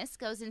penis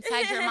goes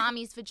inside your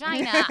mommy's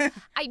vagina?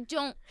 I'm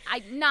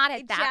not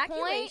at that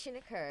point. Ejaculation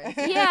occurs.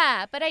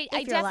 Yeah, but I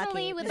you're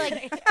definitely lucky. would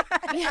like.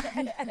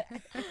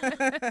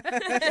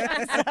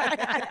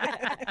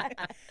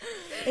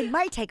 It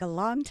might take a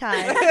long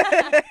time.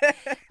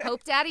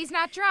 Hope daddy's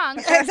not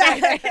drunk.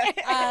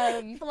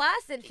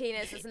 Flaccid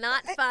penis is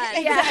not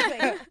fun.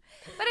 Yeah.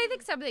 But I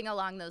think something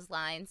along those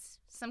lines,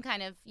 some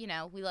kind of, you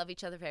know, we love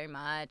each other very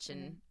much,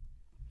 and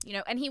you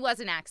know, and he was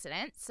an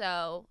accident,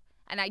 so,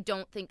 and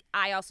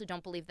I also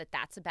don't believe that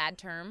that's a bad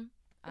term.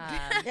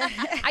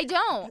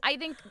 I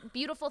think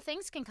beautiful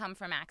things can come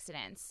from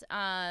accidents.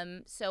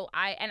 So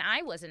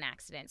I was an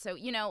accident. So,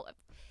 you know,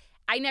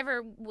 I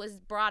never was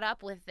brought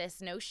up with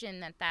this notion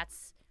that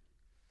that's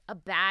a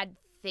bad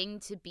thing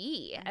to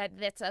be.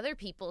 That's other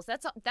people's,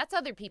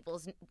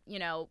 you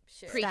know,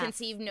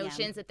 preconceived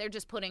notions that they're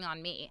just putting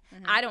on me.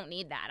 I don't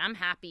need that. I'm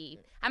happy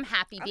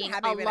being a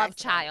with love accident.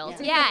 child.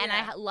 Yeah. Yeah, and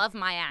I love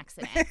my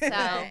accident.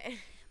 So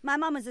My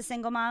mom was a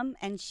single mom,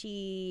 and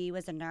she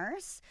was a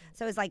nurse,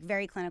 so it was like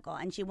very clinical.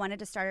 And she wanted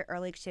to start it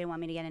early because she didn't want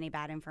me to get any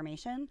bad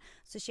information.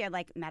 So she had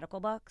like medical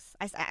books.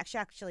 She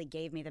actually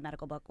gave me the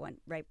medical book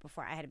right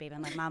before I had a baby.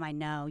 I'm like, Mom, I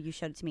know you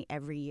showed it to me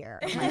every year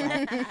of my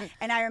life.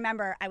 And I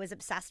remember I was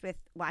obsessed with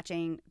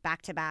watching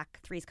back-to-back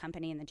Three's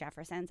Company and the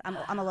Jeffersons.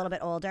 I'm a little bit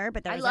older,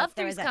 but there I was love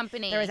there Three's was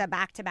Company. There was a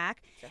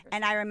back-to-back,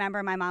 and I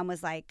remember my mom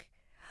was like,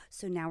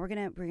 so now we're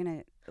gonna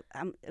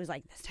it was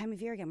like this time of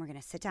year again, we're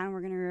gonna sit down and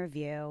we're gonna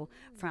review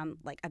from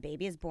like A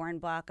Baby Is Born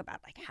book about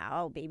like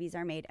how babies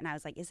are made. And I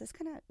was like, is this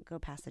gonna go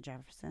past the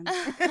Jeffersons?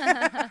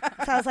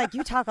 So I was like,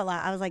 you talk a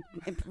lot. I was like,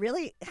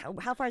 really,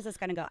 how far is this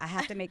gonna go? I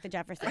have to make the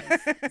Jeffersons.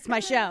 It's my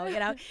show, you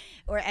know.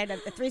 And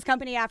the Three's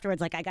Company afterwards,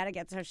 like I gotta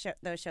get to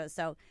those shows.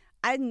 So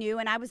I knew,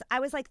 and I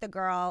was like the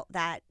girl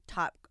that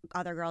taught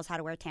other girls how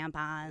to wear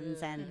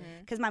tampons, and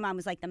because my mom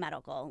was like the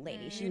medical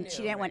lady, she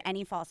didn't want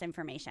any false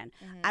information.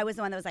 I was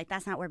the one that was like,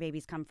 that's not where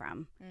babies come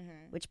from,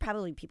 which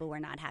probably people were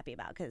not happy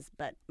about,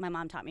 but my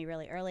mom taught me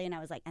really early, and I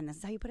was like, and this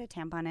is how you put a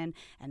tampon in,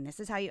 and this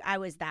is how I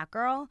was that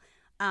girl.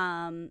 So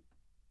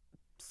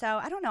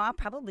I don't know, I'll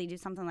probably do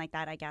something like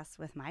that, I guess,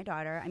 with my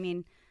daughter. I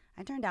mean,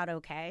 I turned out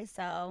okay.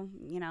 So,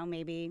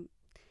 maybe.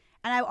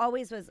 And I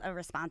always was a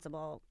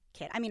responsible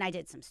kid. I mean, I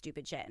did some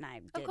stupid shit and I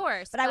did. Of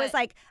course. But I was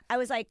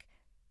like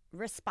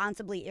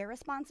responsibly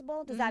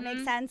irresponsible. Does that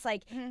make sense?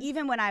 Like,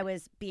 even when I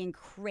was being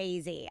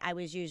crazy, I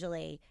was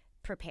usually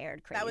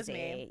prepared crazy. That was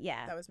me.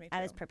 Yeah. That was me,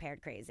 I was too.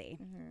 prepared crazy.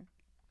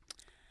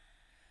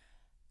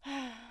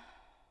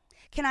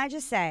 Can I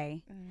just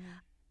say,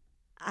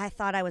 I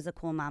thought I was a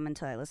cool mom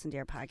until I listened to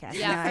your podcast.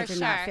 Yeah, I for did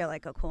not sure. feel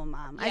like a cool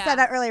mom. I Yeah. said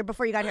that earlier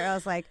before you got here. I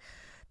was like,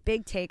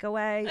 big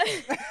takeaway.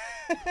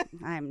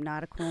 I'm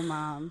not a cool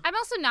mom. I'm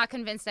also not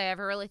convinced I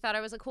ever really thought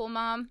I was a cool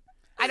mom.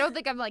 I don't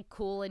think I'm like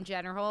cool in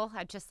general.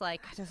 I'm just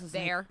like just was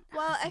there.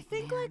 Well, I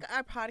think like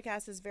our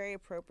podcast is very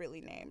appropriately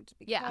named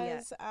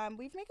because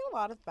we've made a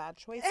lot of bad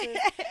choices.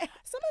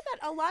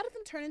 A lot of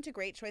them turn into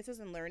great choices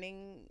and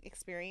learning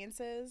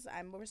experiences.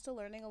 We're still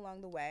learning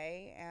along the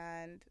way,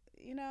 and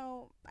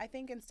I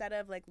think instead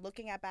of like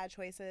looking at bad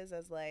choices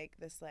as like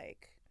this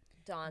like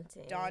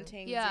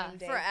daunting Yeah. doom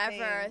day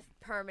Forever, thing.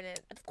 permanent.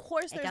 Of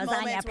course, It there's goes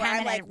on moments your where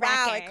I'm like, permanent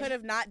wow, I record. could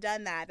have not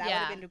done that. That Yeah.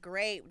 would have been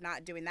great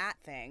not doing that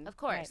thing. Of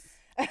course.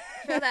 I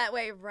feel that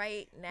way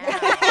right now.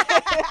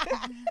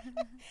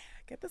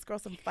 Get this girl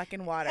some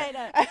fucking water.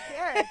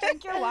 Here,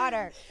 drink your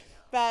water.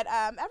 But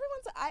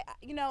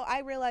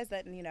I realize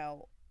that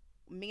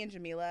me and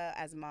Jamila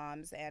as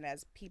moms and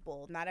as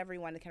people, not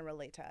everyone can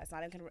relate to us.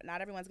 Not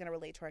everyone's going to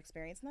relate to our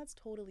experience, and that's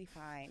totally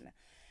fine.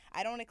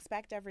 I don't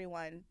expect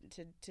everyone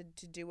to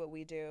do what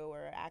we do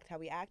or act how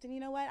we act. And you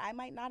know what? I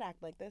might not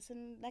act like this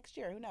in next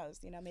year. Who knows?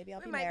 Maybe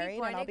I'll be married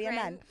and I'll be a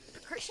nun.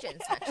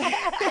 Christians, actually.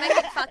 I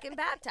might get fucking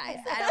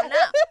baptized. I don't know.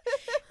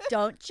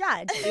 Don't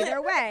judge.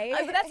 Either way.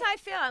 But that's how I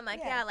feel. I'm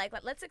like,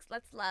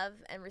 let's love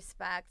and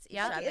respect each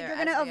other. You're as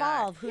going to we are.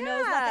 evolve. Who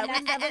knows what the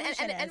next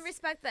evolution is? And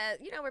respect that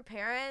we're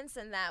parents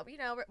and that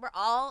we're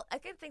all. I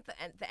can think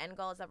the end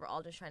goal is that we're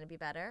all just trying to be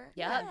better.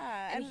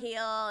 Yeah. And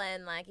heal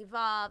and like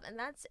evolve, and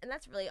that's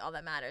really all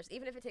that matters.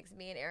 Even if it takes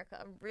me and Erica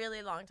a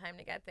really long time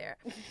to get there.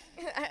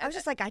 I was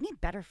just like, I need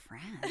better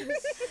friends.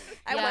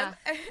 Well,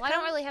 I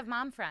don't really have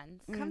mom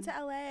friends. Come to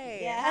LA.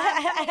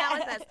 Hang out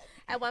with us.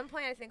 At one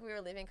point, I think we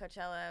were leaving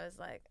Coachella. I was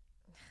like,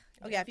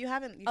 Oh yeah, if you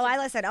haven't. You I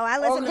listened. I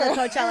listened to the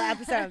Coachella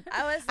episode.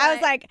 I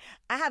was like,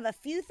 I have a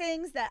few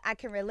things that I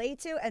can relate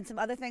to, and some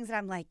other things that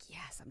I'm like,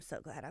 yes, I'm so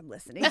glad I'm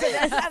listening to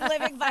this. I'm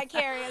living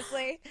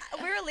vicariously.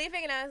 we were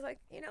leaving, and I was like,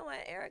 you know what,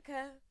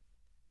 Erica?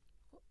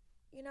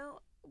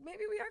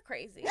 Maybe we are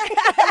crazy.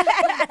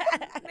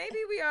 Maybe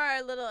we are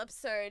a little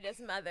absurd as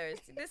mothers.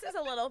 This is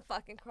a little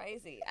fucking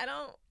crazy. I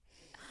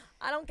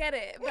don't get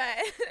it, but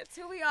it's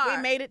who we are.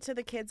 We made it to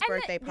the kid's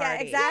birthday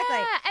party. Yeah, exactly.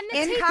 Yeah, and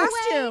the In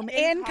costume.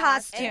 In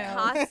costume. In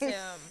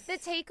costume. The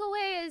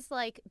takeaway is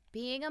like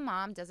being a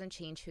mom doesn't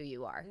change who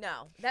you are.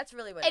 No, that's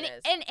really what And it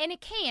is. and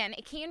it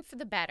can for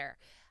the better.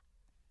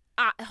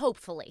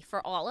 Hopefully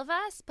for all of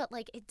us, but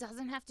like it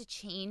doesn't have to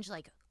change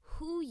like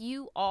who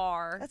you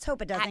are. Let's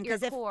hope it doesn't, at your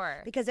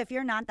core. because if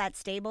you're not that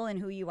stable in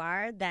who you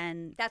are,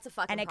 then That's a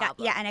fucking it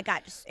problem.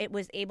 it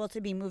was able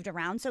to be moved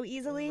around so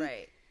easily.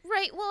 Right.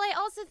 Right. Well,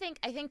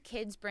 I think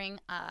kids bring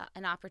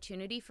an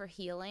opportunity for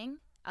healing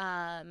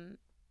in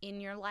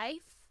your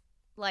life,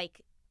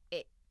 like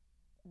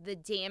the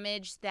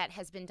damage that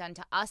has been done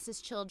to us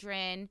as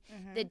children,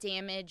 the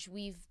damage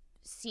we've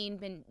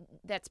seen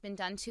that's been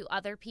done to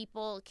other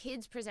people.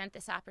 Kids present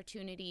this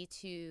opportunity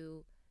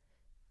to,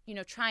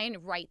 try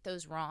and right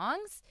those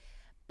wrongs.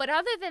 But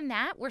other than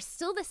that, we're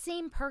still the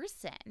same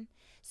person.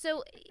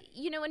 So,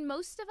 and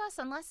most of us,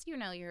 unless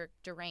you're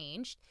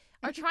deranged,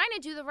 are trying to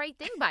do the right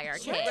thing by our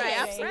kids. Right,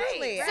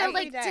 absolutely. So Every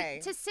like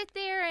day. to sit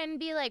there and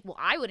be like, well,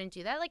 I wouldn't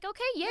do that. Like,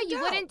 okay, yeah, you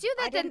don't. wouldn't do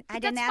that. I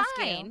didn't that's ask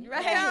you. fine.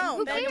 Right.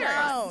 Who They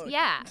cares? don't.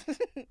 Yeah.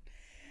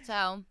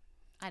 So,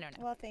 I don't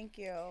know. Well, thank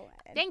you.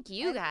 And- Thank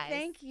you and guys.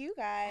 Thank you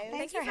guys.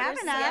 Thanks you for for having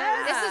listening. us.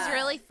 Yeah. This is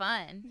really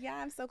fun. Yeah,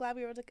 I'm so glad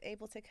we were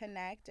able to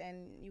connect,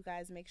 and you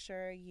guys make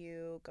sure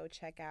you go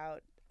check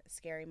out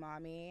Scary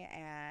Mommy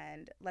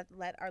and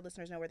let our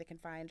listeners know where they can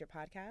find your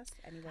podcast.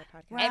 Anywhere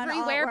We're podcast. on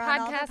Everywhere we're on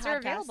all the podcasts are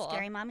available.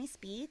 Scary Mommy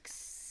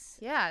Speaks.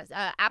 Yeah.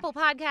 Apple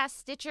Podcasts,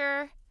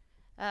 Stitcher,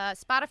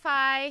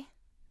 Spotify.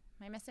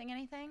 Am I missing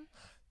anything?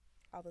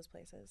 All those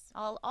places.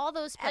 All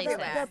those places.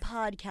 Everywhere. The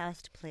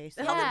podcast place.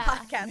 All Yeah. the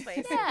podcast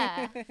places.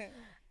 Yeah.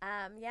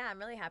 Yeah, I'm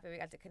really happy we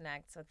got to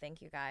connect. So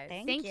thank you guys.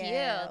 Thank you.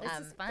 This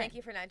is fun. Thank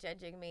you for not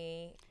judging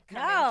me.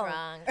 Coming No.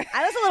 drunk.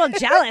 I was a little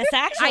jealous,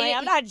 actually. I-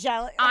 I'm not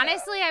jealous.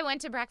 Honestly, I went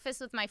to breakfast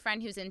with my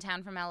friend who's in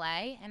town from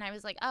LA, and I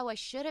was like, oh, I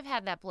should have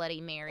had that Bloody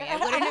Mary. I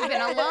wouldn't have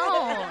been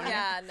alone.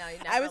 Yeah, no, you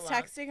never I was alone.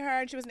 texting her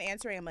and she wasn't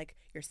answering. I'm like,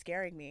 you're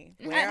scaring me.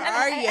 Where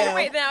are you?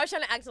 Wait, then I was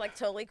trying to act like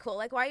totally cool.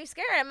 Like, why are you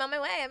scared? I'm on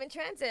my way. I'm in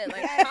transit.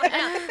 Like, calm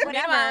down.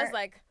 Meanwhile, I was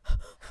like,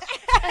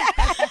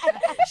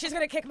 she's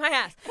gonna kick my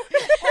ass.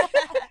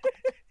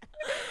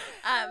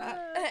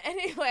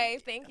 Anyway,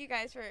 thank you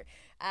guys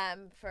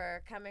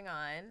for coming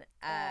on.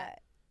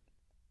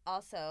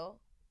 Also,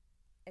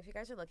 if you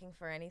guys are looking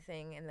for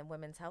anything in the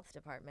women's health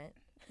department,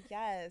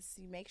 Yes,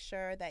 you make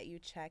sure that you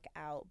check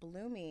out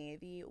Bloomy,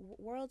 the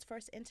world's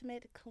first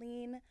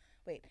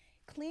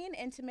clean,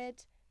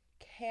 intimate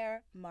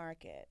care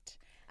market.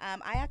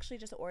 I actually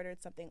just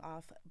ordered something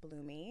off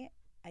Bloomy,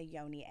 a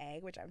yoni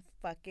egg, which I'm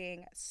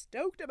fucking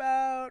stoked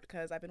about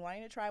because I've been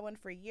wanting to try one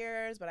for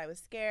years, but I was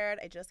scared.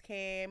 It just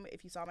came.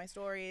 If you saw my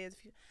stories,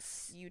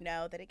 you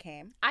know that it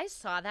came. I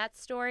saw that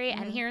story,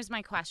 and here's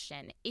my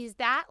question. Is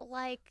that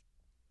like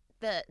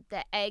the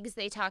eggs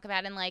they talk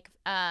about in like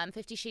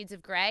 50 Shades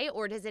of Grey,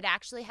 or does it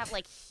actually have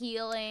like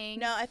healing?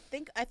 No, I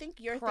think you're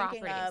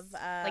thinking of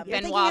Like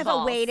You're Benoit thinking of a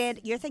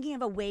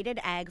balls. weighted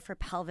egg for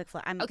pelvic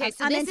floor. I'm Okay,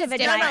 so I'm this into is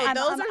vagina. different.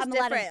 no, those are I'm a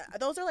lot of- different.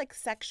 Those are like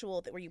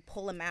sexual where you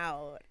pull them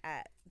out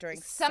during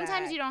Sometimes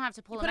sex. you don't have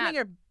to pull You put them them out. in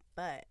your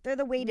butt. They're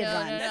the weighted no,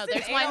 ones. no. That's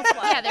There's an ones.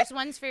 anal plug. Yeah, there's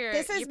ones for your.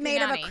 This is your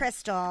made of a punani.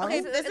 crystal.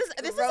 Okay, so this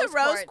it's is rose a rose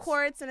quartz.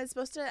 quartz, and it's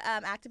supposed to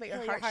activate your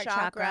Heal your heart heart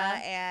chakra,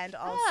 chakra. and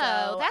also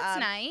Oh, that's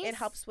nice. It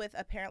helps with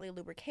apparently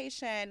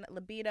lubrication,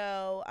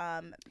 libido,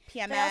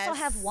 PMS. They also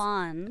have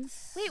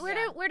wands. Wait, where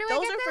Yeah. do I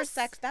Those get are for this?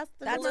 sex. That's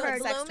That's for for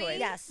sex Bloomy? toys.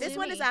 Yes. This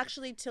one is Bloomy.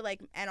 actually to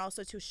like, and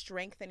also to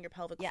strengthen your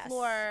pelvic Yes.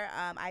 floor.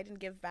 I didn't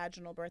give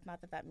vaginal birth. Not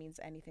that means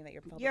anything that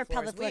your pelvic Your floor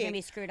pelvic is floor weak. can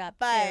be screwed up.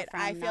 But too,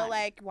 from I feel not-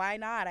 like why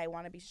not? I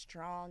want to be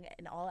strong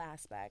in all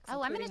aspects.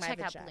 Oh, I'm gonna including my check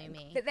out vagina.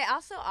 Bloomy. They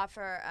also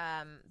offer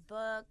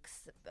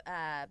books,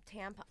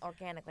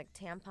 organic like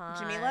tampons.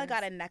 Jamila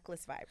got a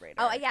necklace vibrator.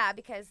 Oh yeah,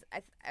 because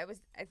I was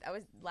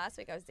last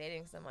week I was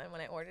dating someone when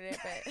I ordered it,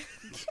 but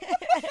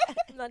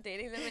I'm not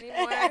dating them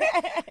anymore.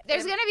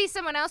 There's gonna be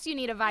someone else you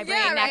need a vibrating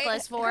Yeah, right?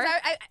 necklace for.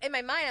 'Cause in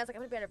my mind, I was like,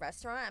 I'm gonna be at a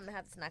restaurant. I'm gonna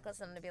have this necklace,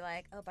 and I'm gonna be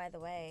like, oh, by the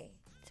way,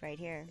 it's right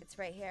here. it's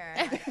right here.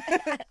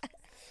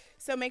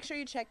 So make sure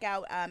you check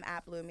out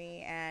at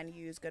Bloomy and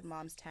use Good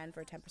Moms 10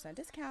 for a 10%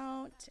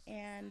 discount.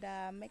 And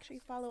make sure you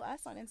follow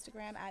us on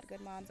Instagram at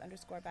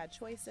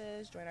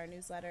goodmoms_badchoices. Join our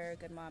newsletter,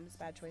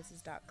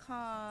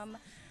 goodmomsbadchoices.com.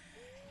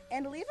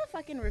 And leave a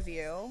fucking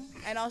review.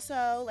 And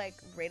also, like,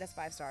 rate us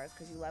 5 stars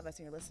because you love us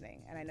and you're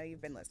listening. And I know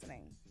you've been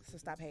listening. So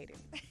stop hating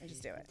and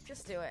just do it.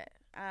 Just do it.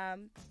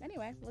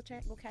 Anyway, we'll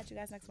catch you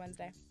guys next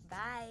Wednesday.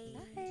 Bye.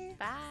 Bye.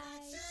 Bye.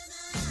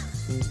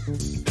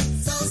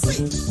 So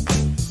sweet,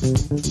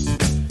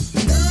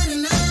 good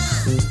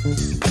enough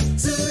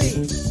to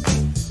eat.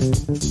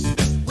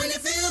 When you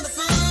feel the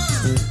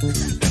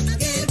fun, I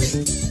get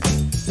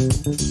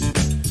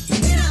it.